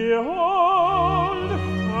 Behold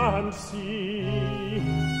and see,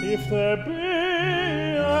 if there be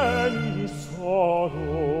any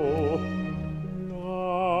sorrow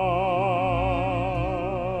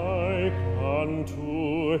like unto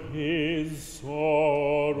his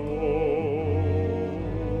sorrow.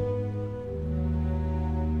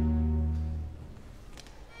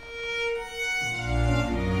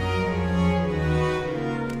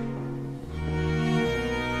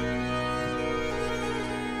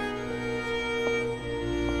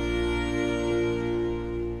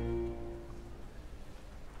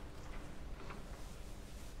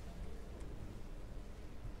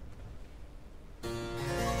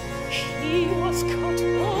 He was cut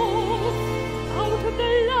off out of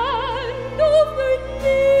the land of the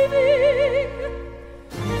living,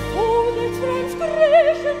 for the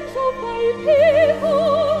transgressions of thy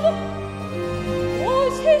people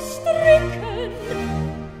was he stricken.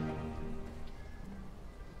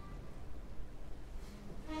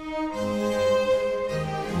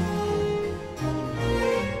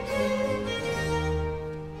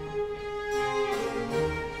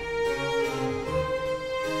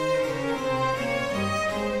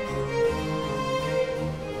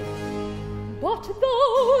 But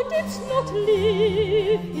thou didst not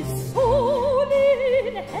leave his soul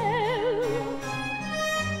in hell.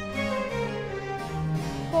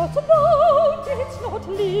 But thou didst not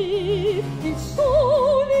leave his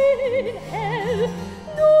soul in hell,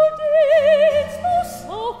 nor didst thou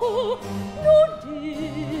suffer, nor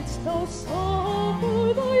didst thou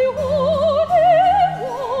suffer thy Holy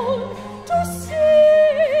One to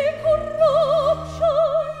see corruption.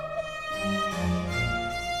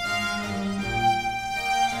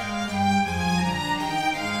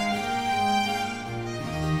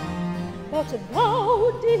 But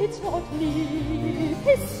thou didst not leave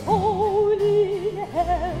his soul in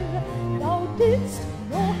hell. Thou didst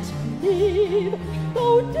not leave,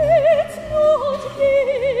 thou didst not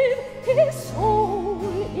leave his soul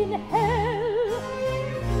in hell.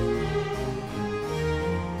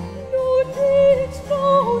 Nor didst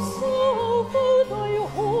thou suffer thy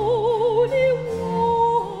Holy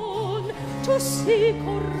One to see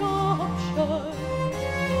corruption.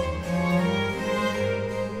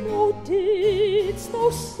 Didst thou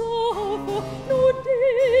suffer, nor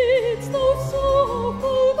didst thou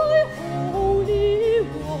suffer thy Holy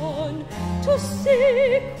One to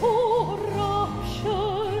see corruption.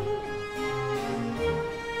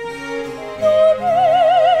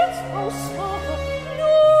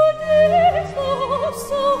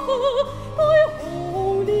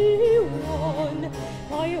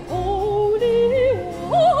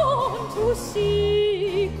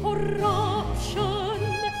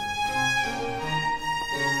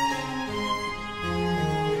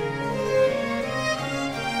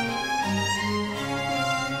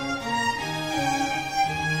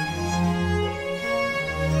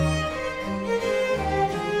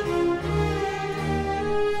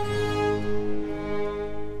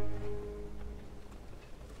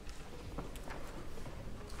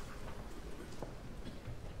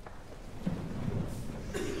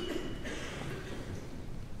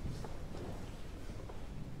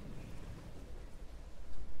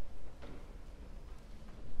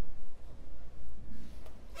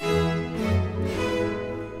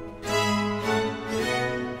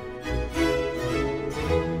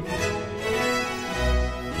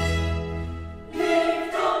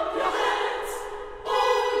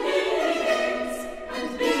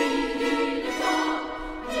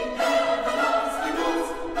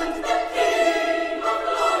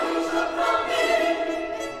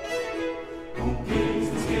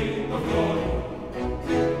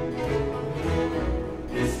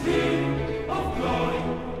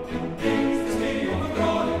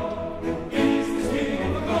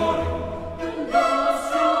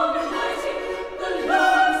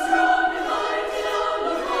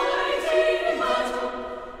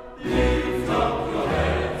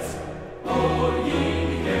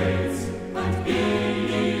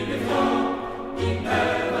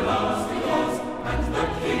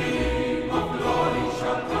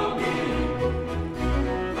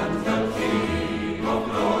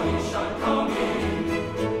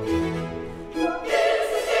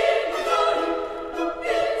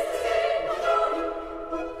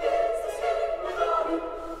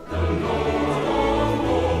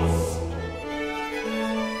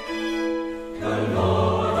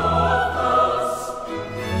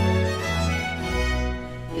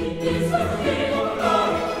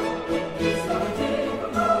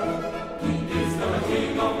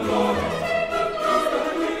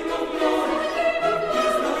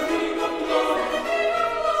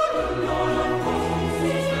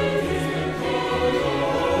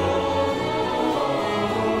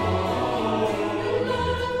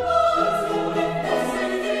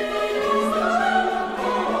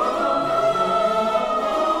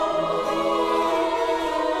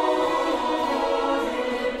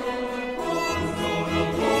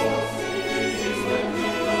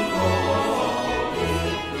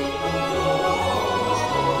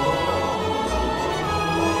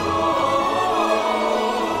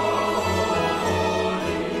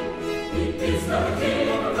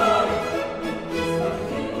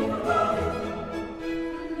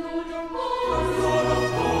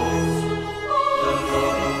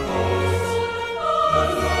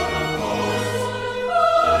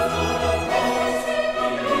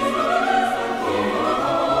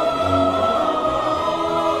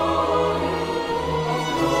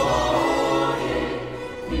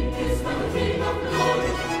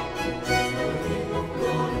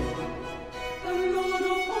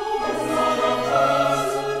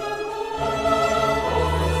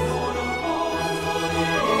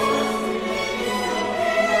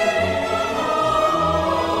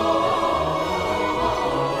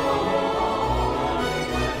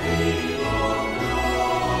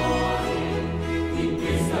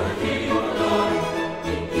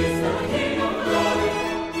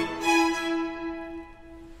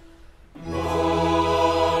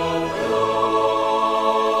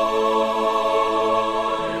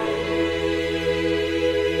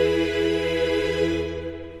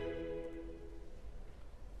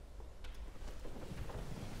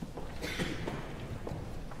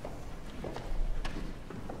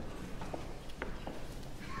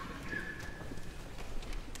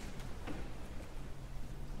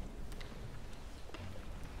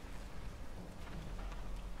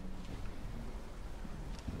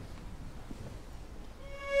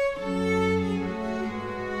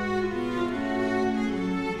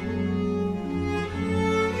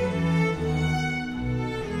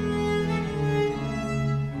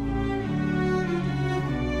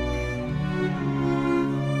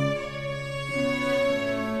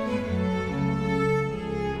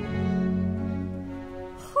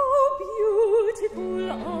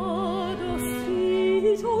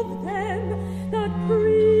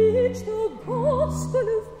 gospel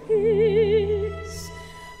of peace.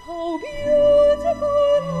 How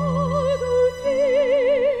beautiful are the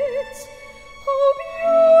feet, how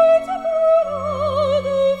beautiful are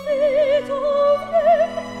the feet of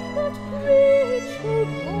them that preach the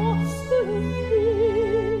gospel of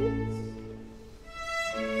peace.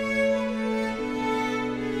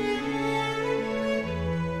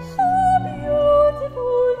 How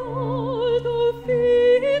beautiful are the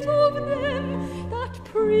feet of them that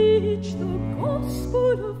preach the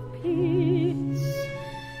gospel of peace,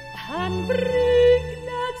 and bring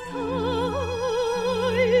glad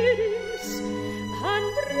tidings, and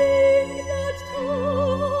bring glad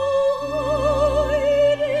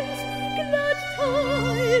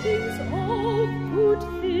tidings of good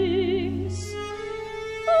things,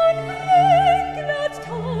 and bring glad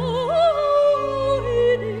tidings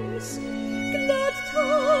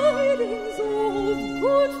of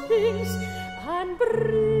good things, and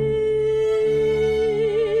bring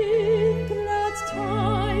glad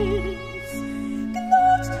tidings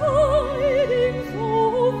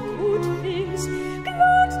of good things,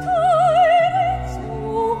 glad tidings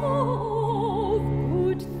of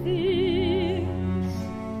good things.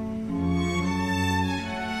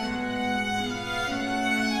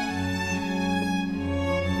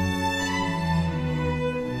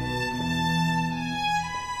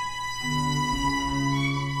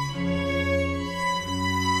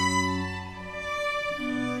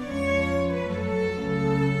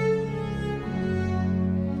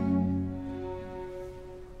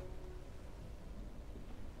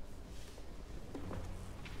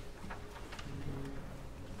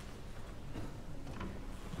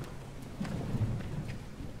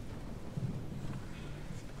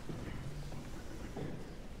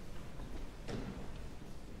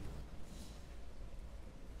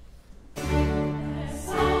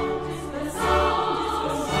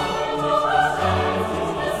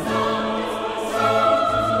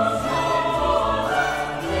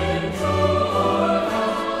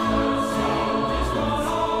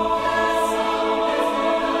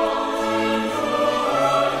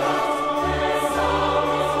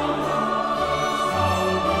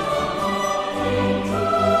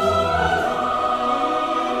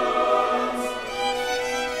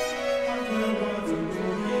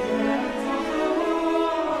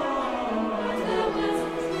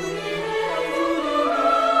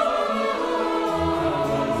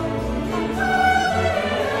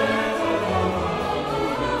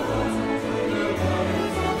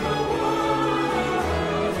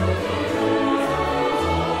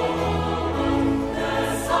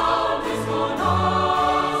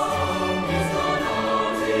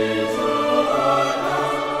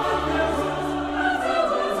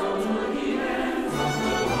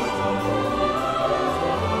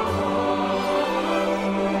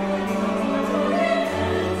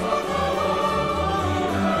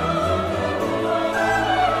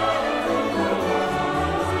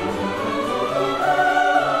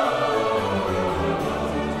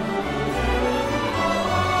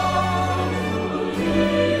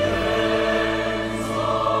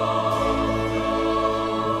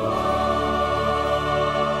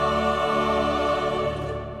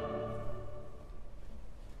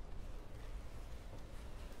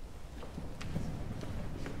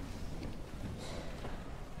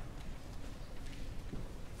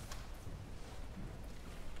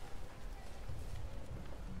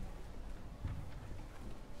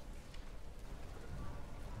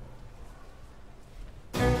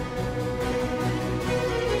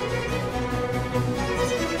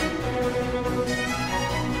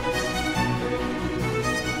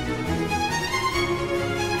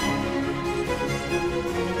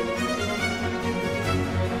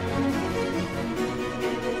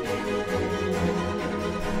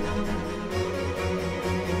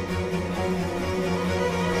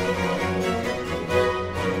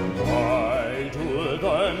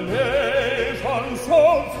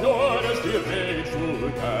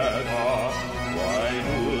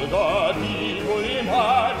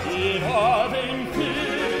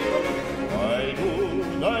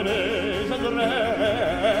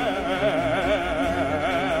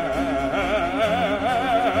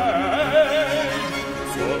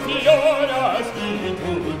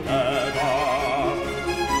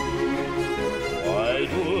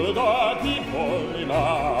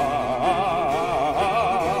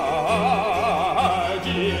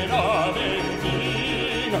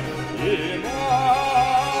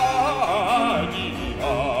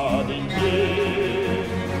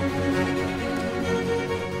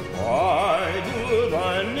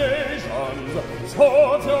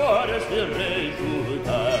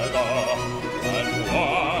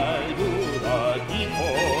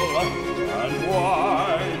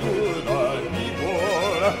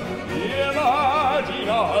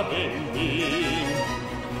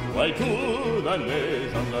 Why to the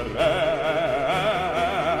nation raise?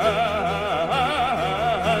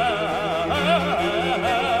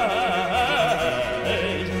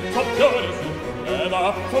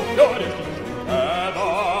 So purest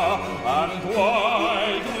together, and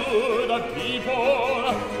why do the people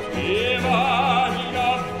imagine a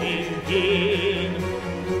thinking?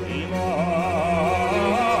 Imagine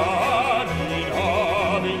a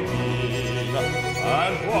thinking,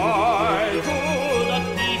 and why do the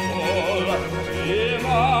people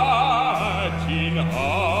imagine a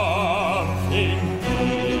thinking?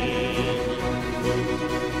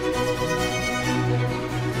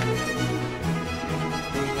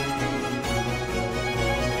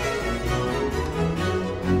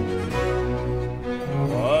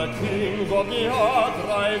 Of the earth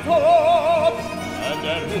rise up, and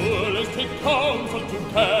their rulers take counsel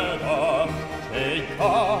together. Take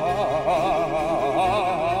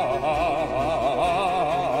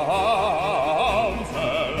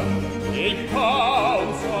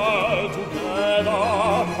counsel together,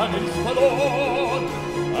 and it's the Lord,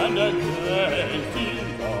 and against the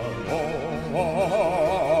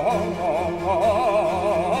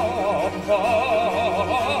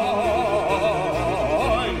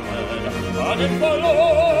and it's the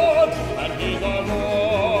Lord, and He's anointed.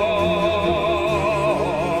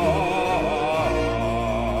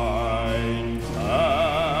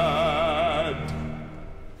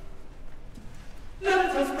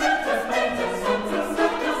 Let us praise the Psalter,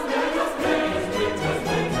 let us praise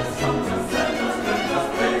the Psalter, let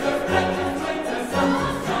us praise the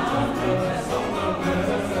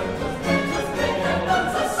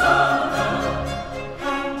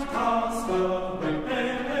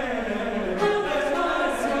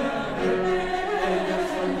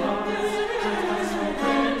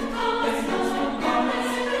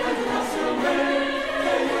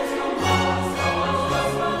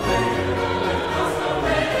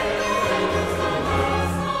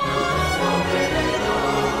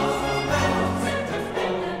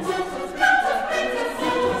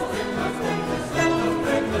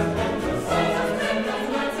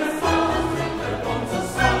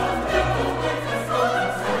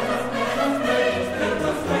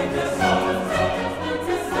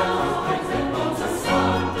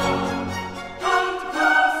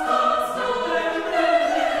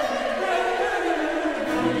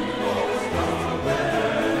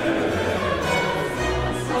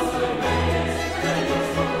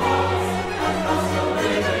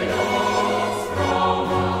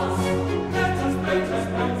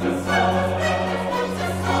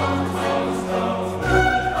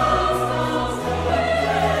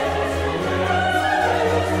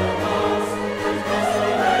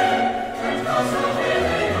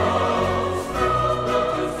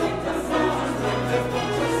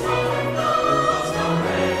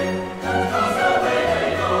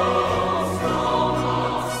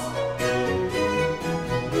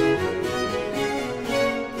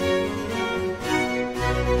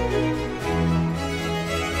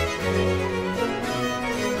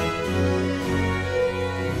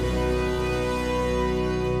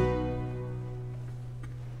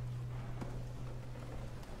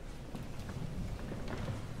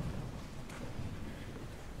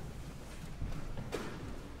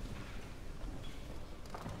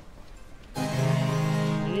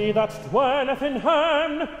He that dwelleth in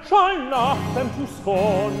heaven shall laugh them to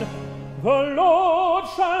scorn. The Lord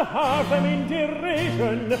shall have them in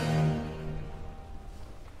derision.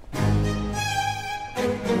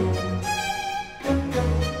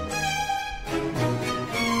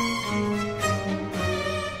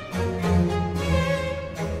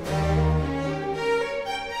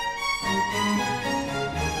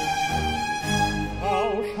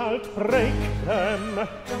 Thou shalt break them.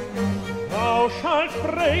 Thou shalt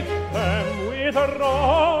break them with a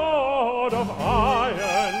rod of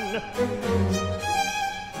iron.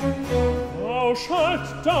 Thou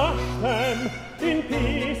shalt dash them in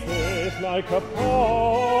pieces like a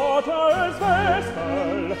potter's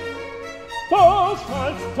vessel. Thou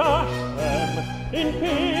shalt dash them in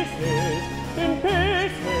pieces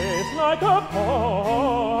like a potter's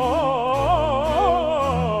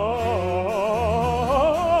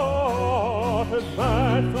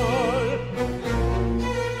vessel.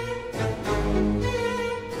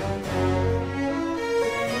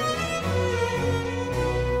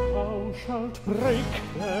 Break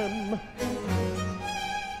them.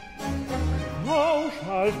 Thou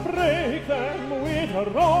shalt break them with a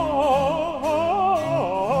rod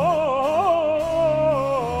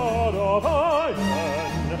of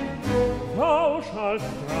iron. Thou shalt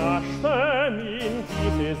crush them in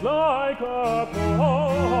pieces like a potter's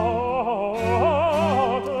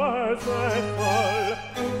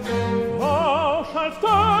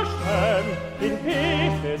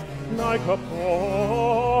like a potter's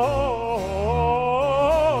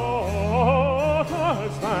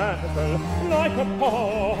vessel, like a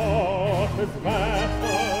potter's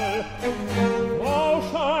vessel. Thou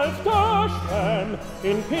shalt dash them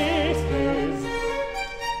in pieces,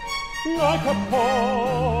 like a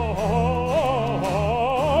potter's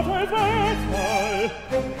vessel.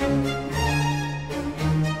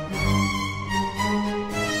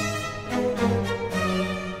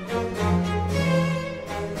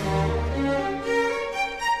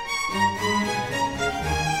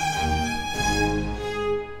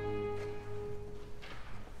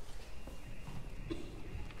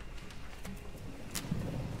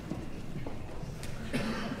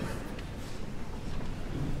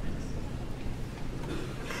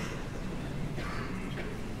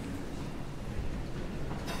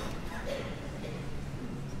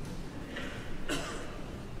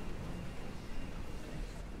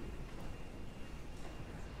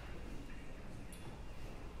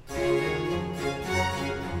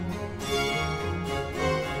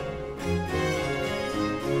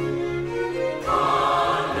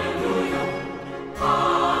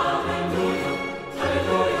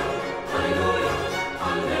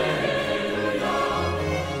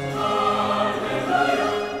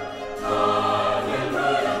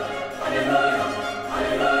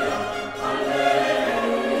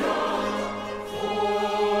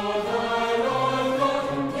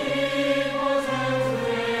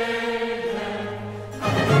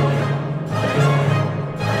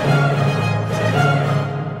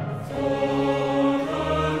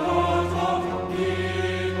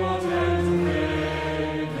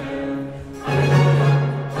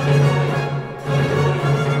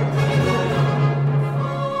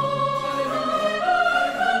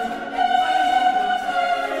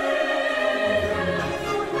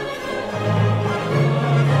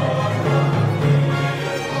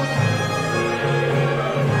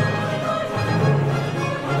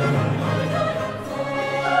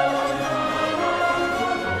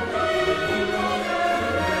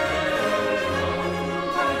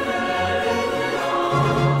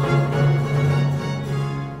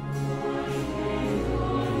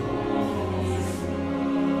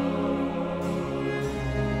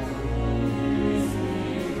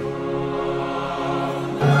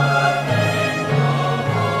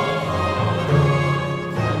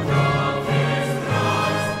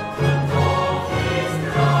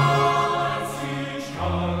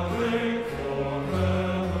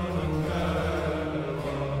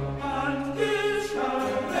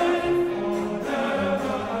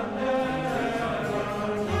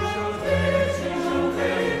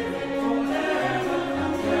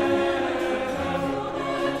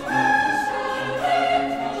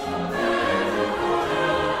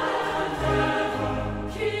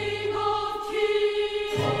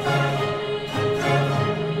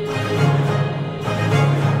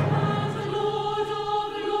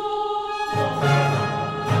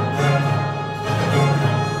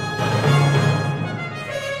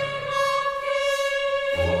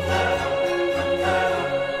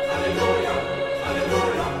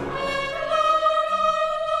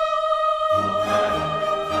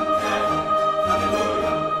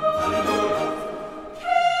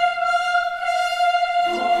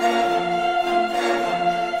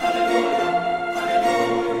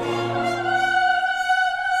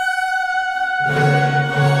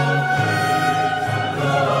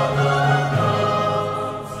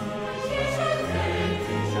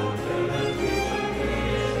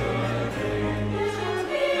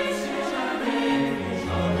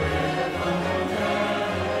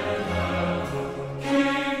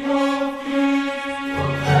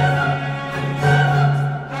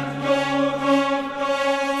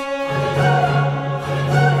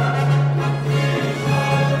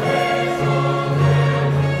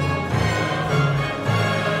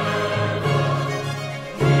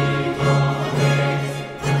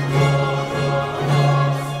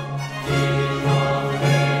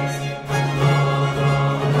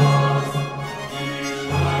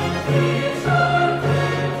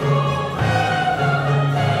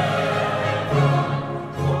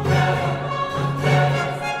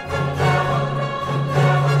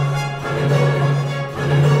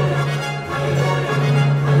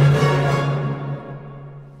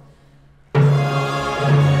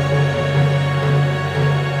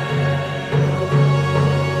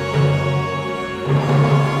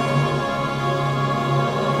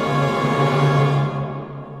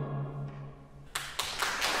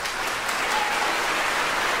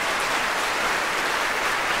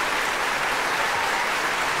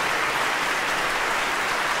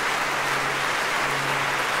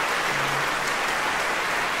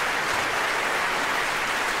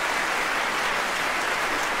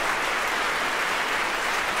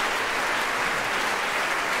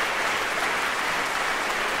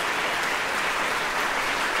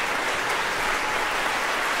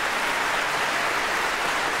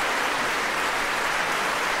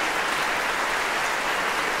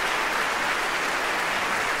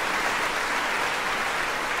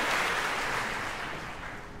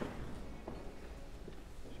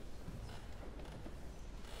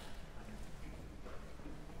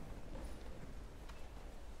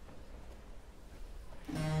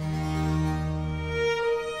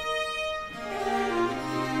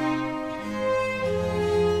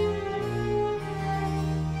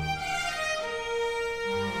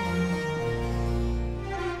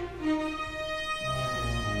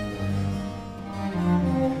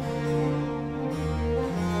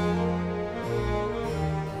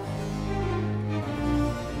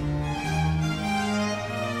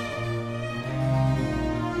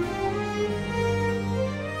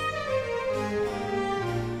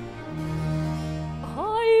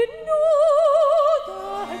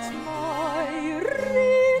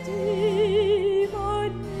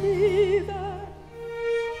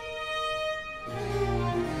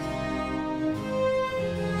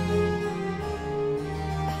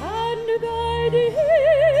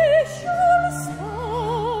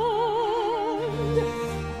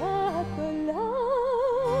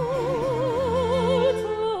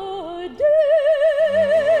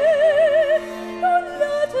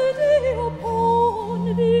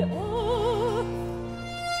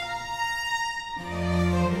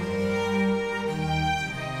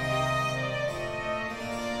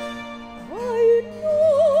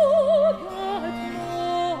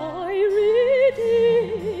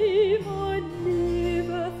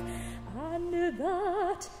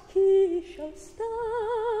 shall stand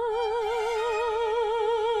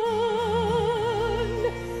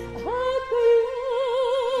at the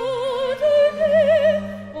latter day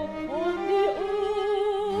upon the earth,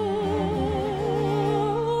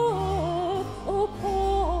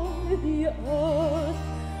 upon the earth.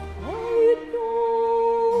 I know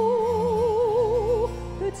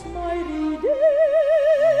that my Redeemer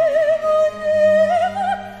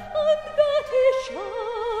liveth, and that he shall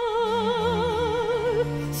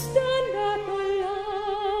stand at the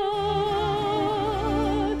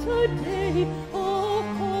latter day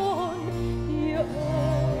upon the earth,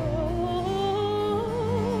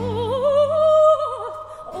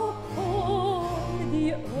 upon the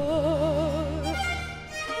earth.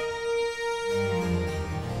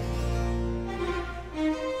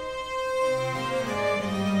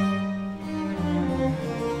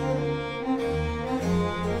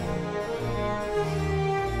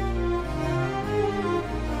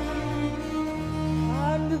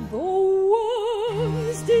 And though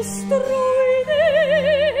worms destroy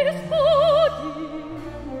this body,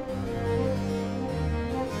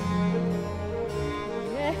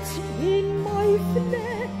 yet in my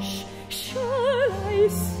flesh shall I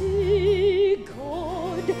see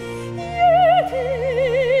God. Yet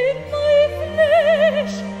in my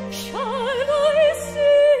flesh shall I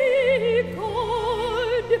see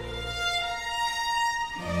God.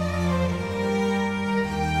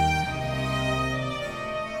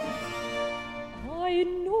 I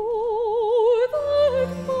know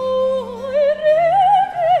that my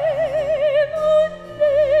Redeemer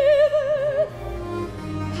liveth,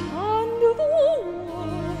 and the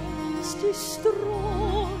worms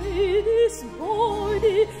destroy this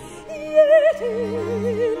body, yet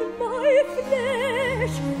in my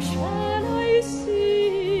flesh shall I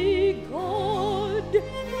see God.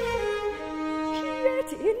 Yet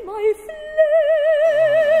in my flesh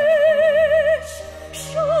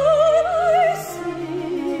shall I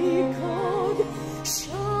see God,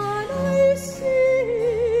 shall I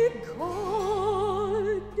see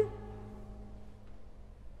God.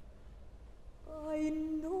 I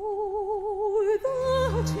know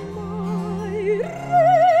that my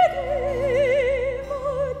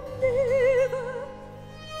Redeemer liveth,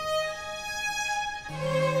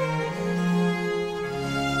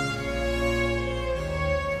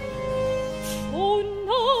 for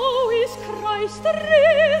now is Christ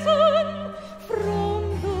risen from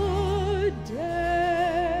the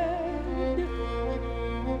dead.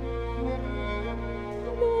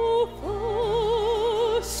 The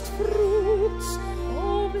first fruits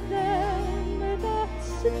of them that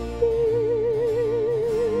sleep,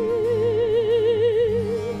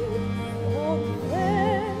 of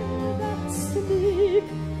them that sleep,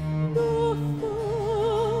 the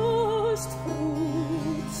first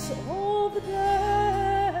fruits of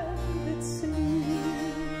them that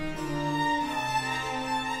sleep.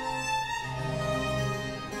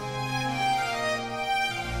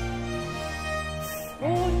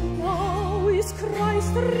 For now is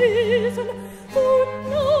Christ risen, for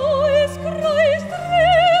now is Christ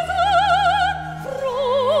risen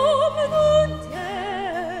from the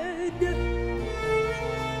dead.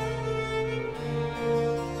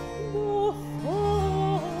 The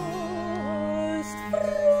first fruits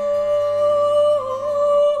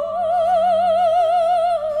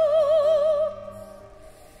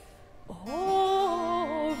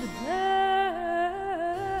of them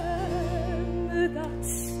that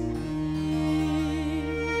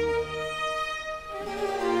sleep.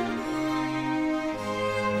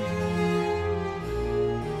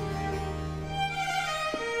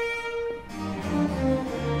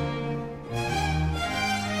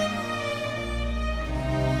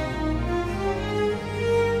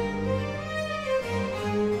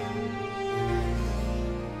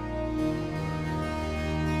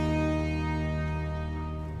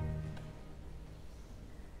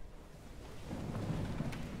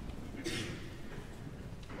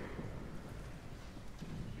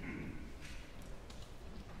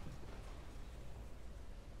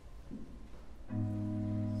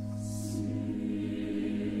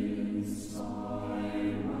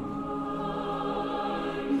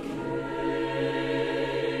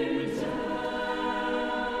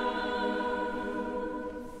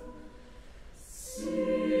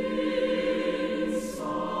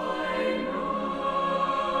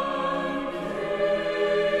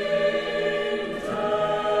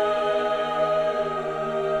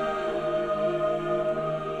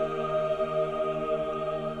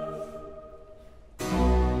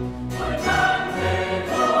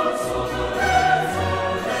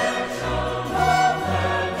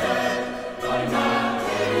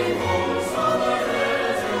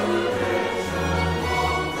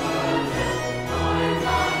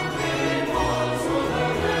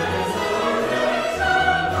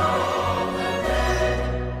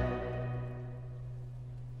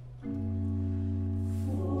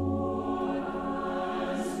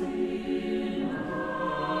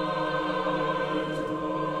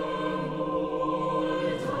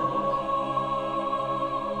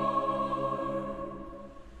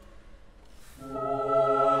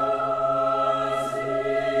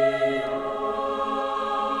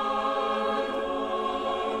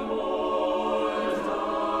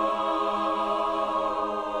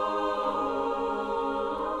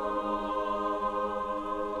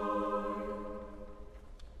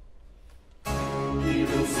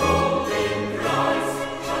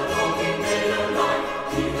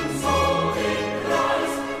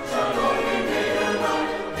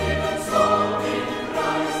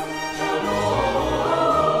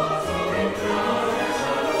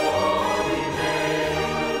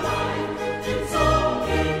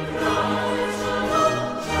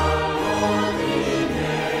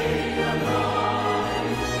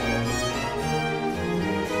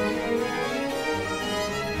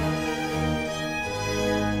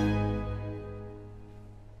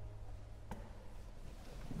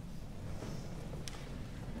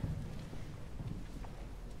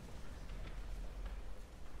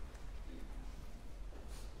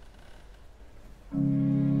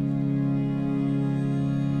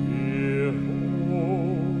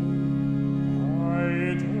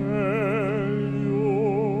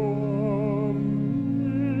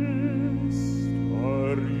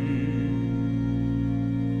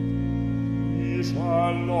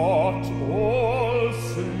 shall not all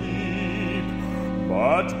sleep,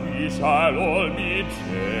 but we shall all be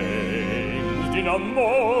changed in a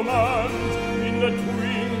moment, in the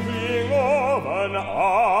twinkling of an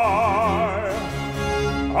eye.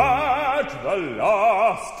 At the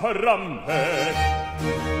last trumpet,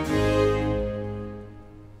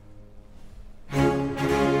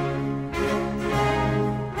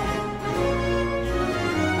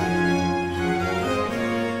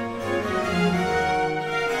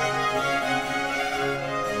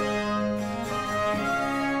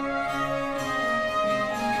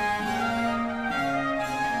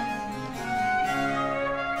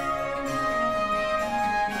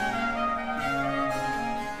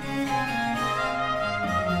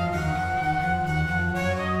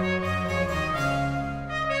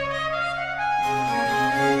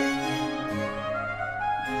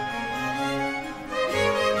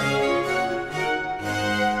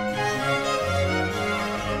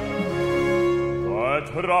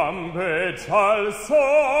 trumpet shall sound,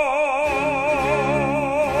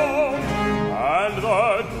 and the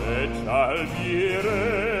dead shall be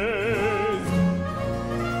raised,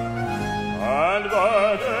 and the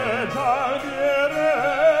dead shall be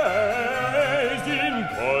raised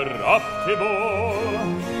incorruptible.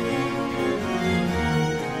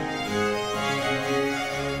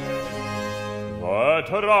 The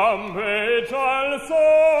trumpet shall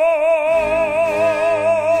sound,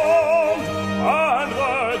 and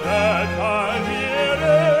the dead shall be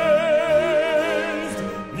raised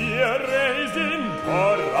incorruptible,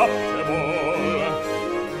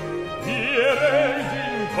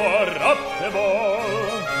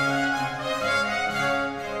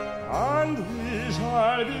 and we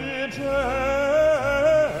shall be changed,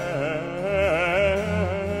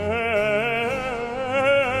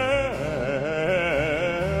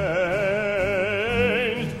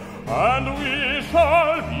 and we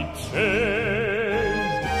shall be changed.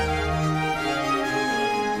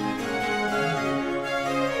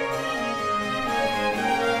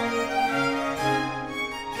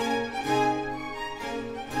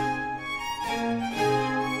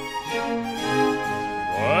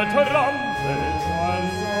 The trumpet shall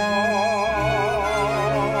sound,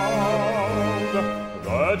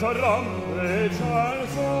 the trumpet shall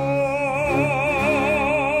sound,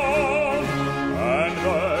 and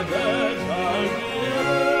the dead shall be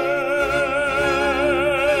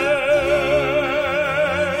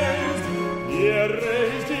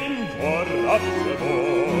raised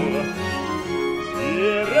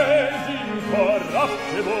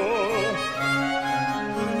incorruptible,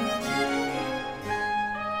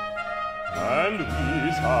 and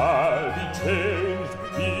we shall be changed,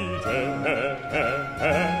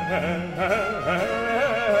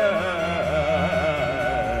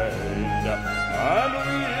 and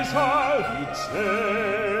we shall be changed, and we shall be changed,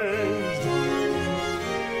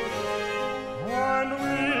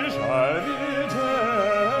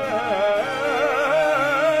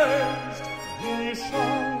 we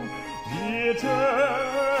shall be changed,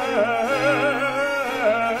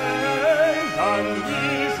 and we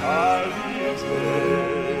shall be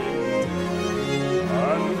changed,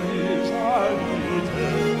 and we shall be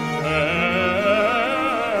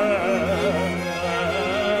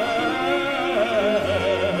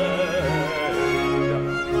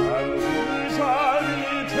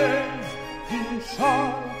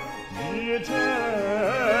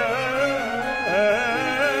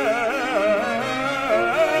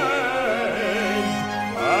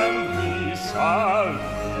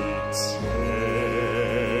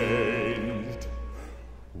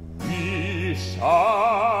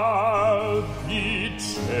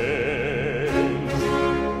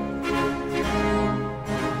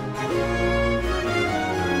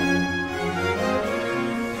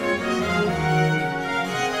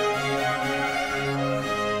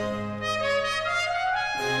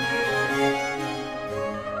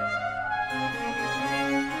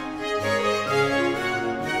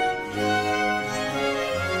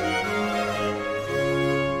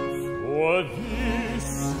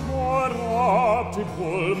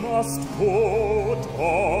must put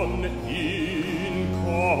on incorruption.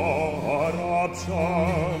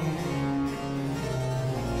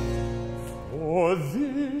 For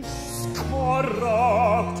this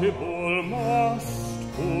corruptible must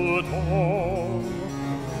put on,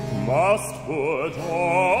 must put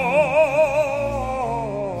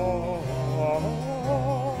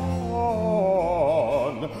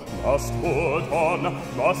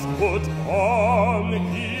on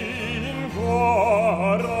incorruption.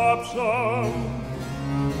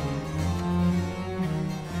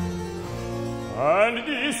 and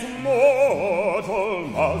this mortal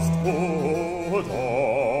must put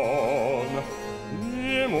on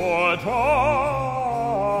immortality,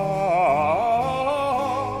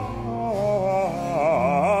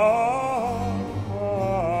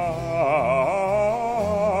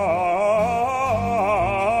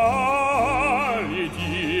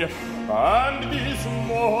 and this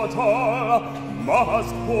mortal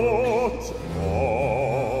must put on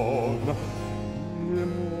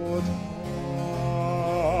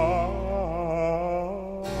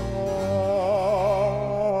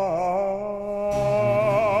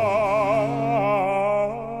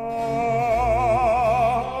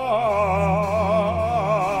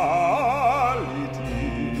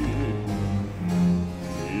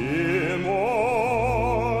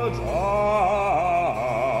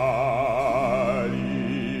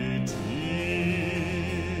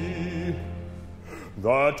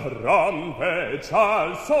the trumpet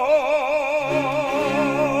shall sound,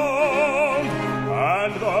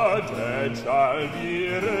 and the dead shall be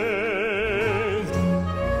raised,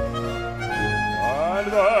 and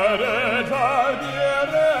the dead shall be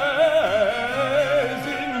raised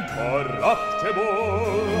incorruptible.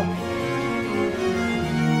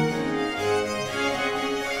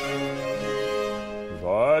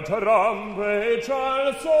 The trumpet shall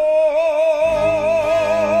sound,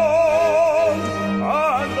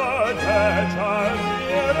 and the dead shall be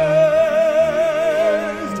raised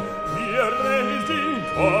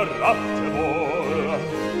incorruptible,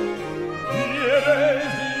 be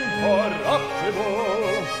raised incorruptible,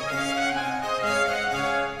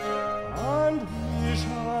 and we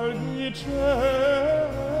shall be changed,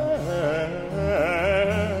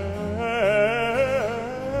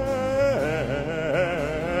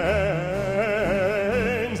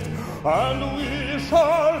 and we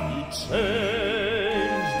shall be changed.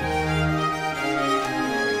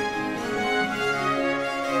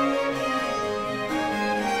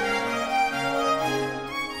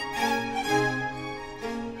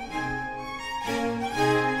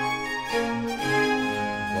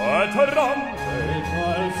 The trumpet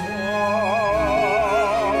shall sound,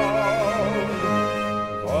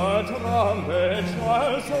 the trumpet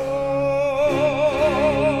shall sound,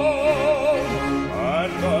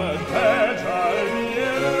 and the dead shall be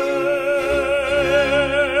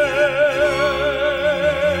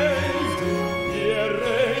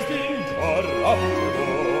raised incorruptible,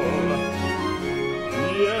 be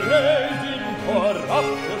raised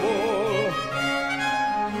incorruptible.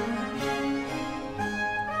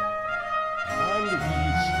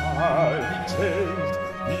 Changed,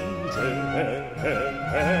 be changed,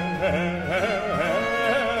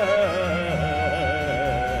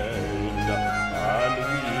 and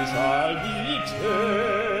we shall be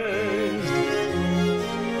changed,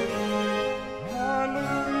 and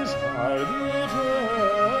we shall be changed,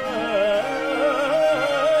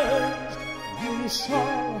 we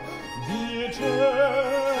shall be changed,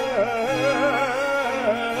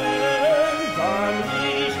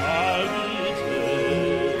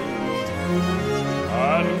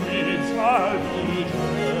 and we shall be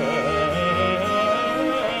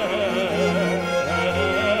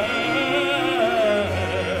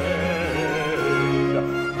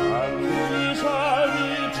and we shall be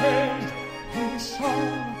changed, we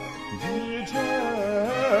shall be changed,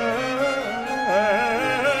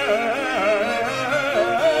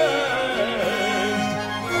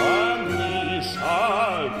 and we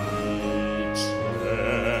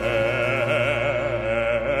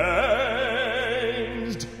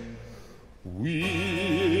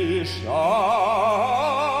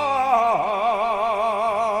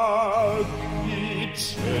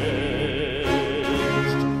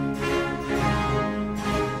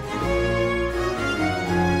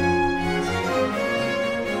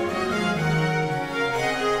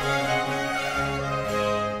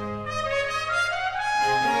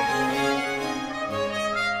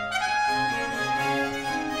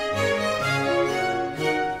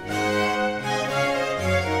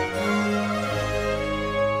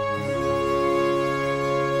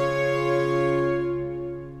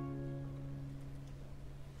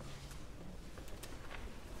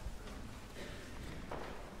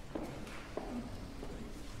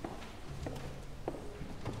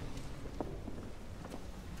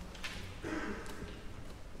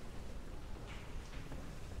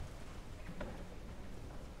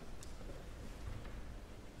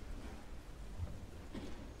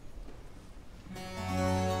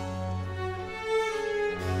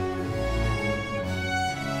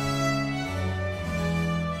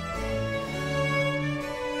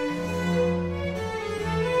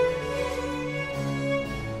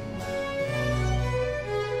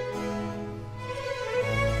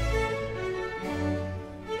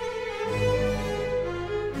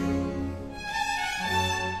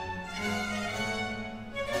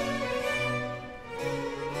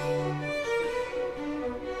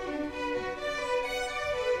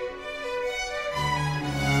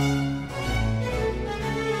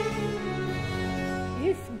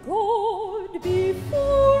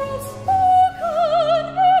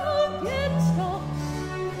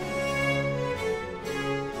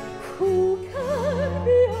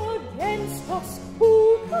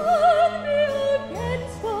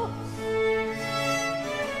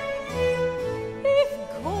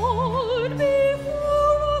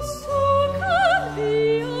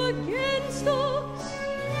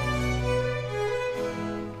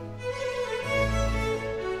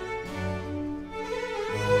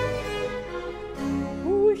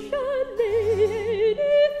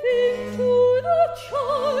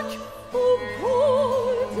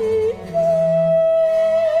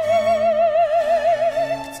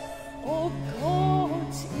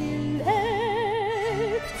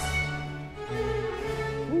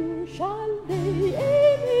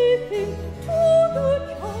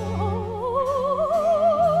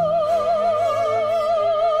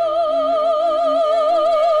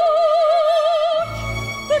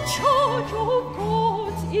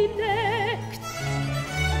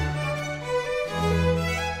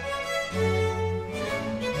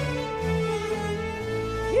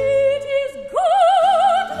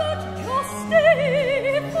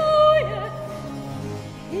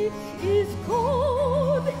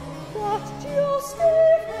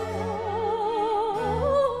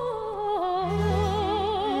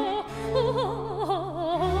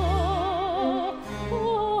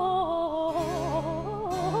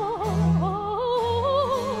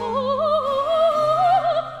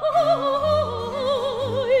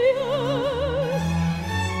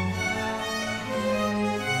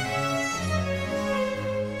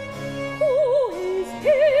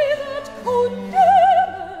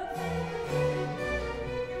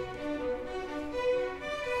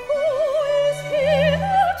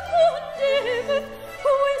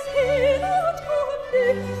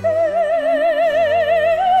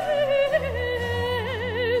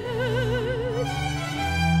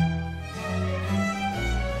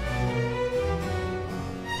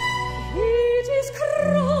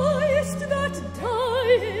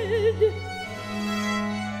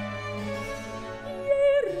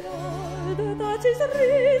that is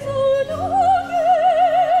risen again,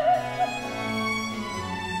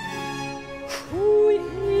 who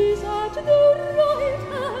is at the right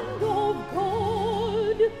hand of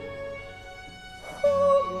God, who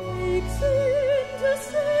makes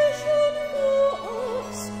intercession for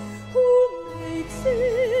us, who makes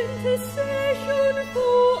intercession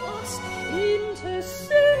for us,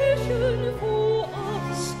 intercession for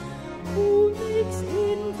us, who makes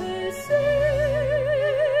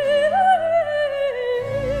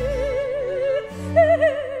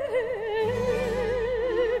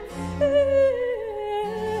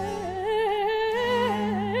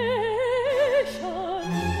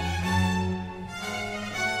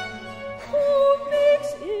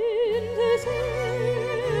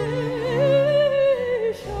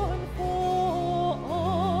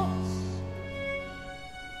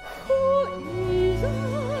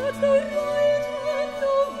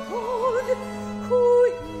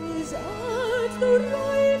the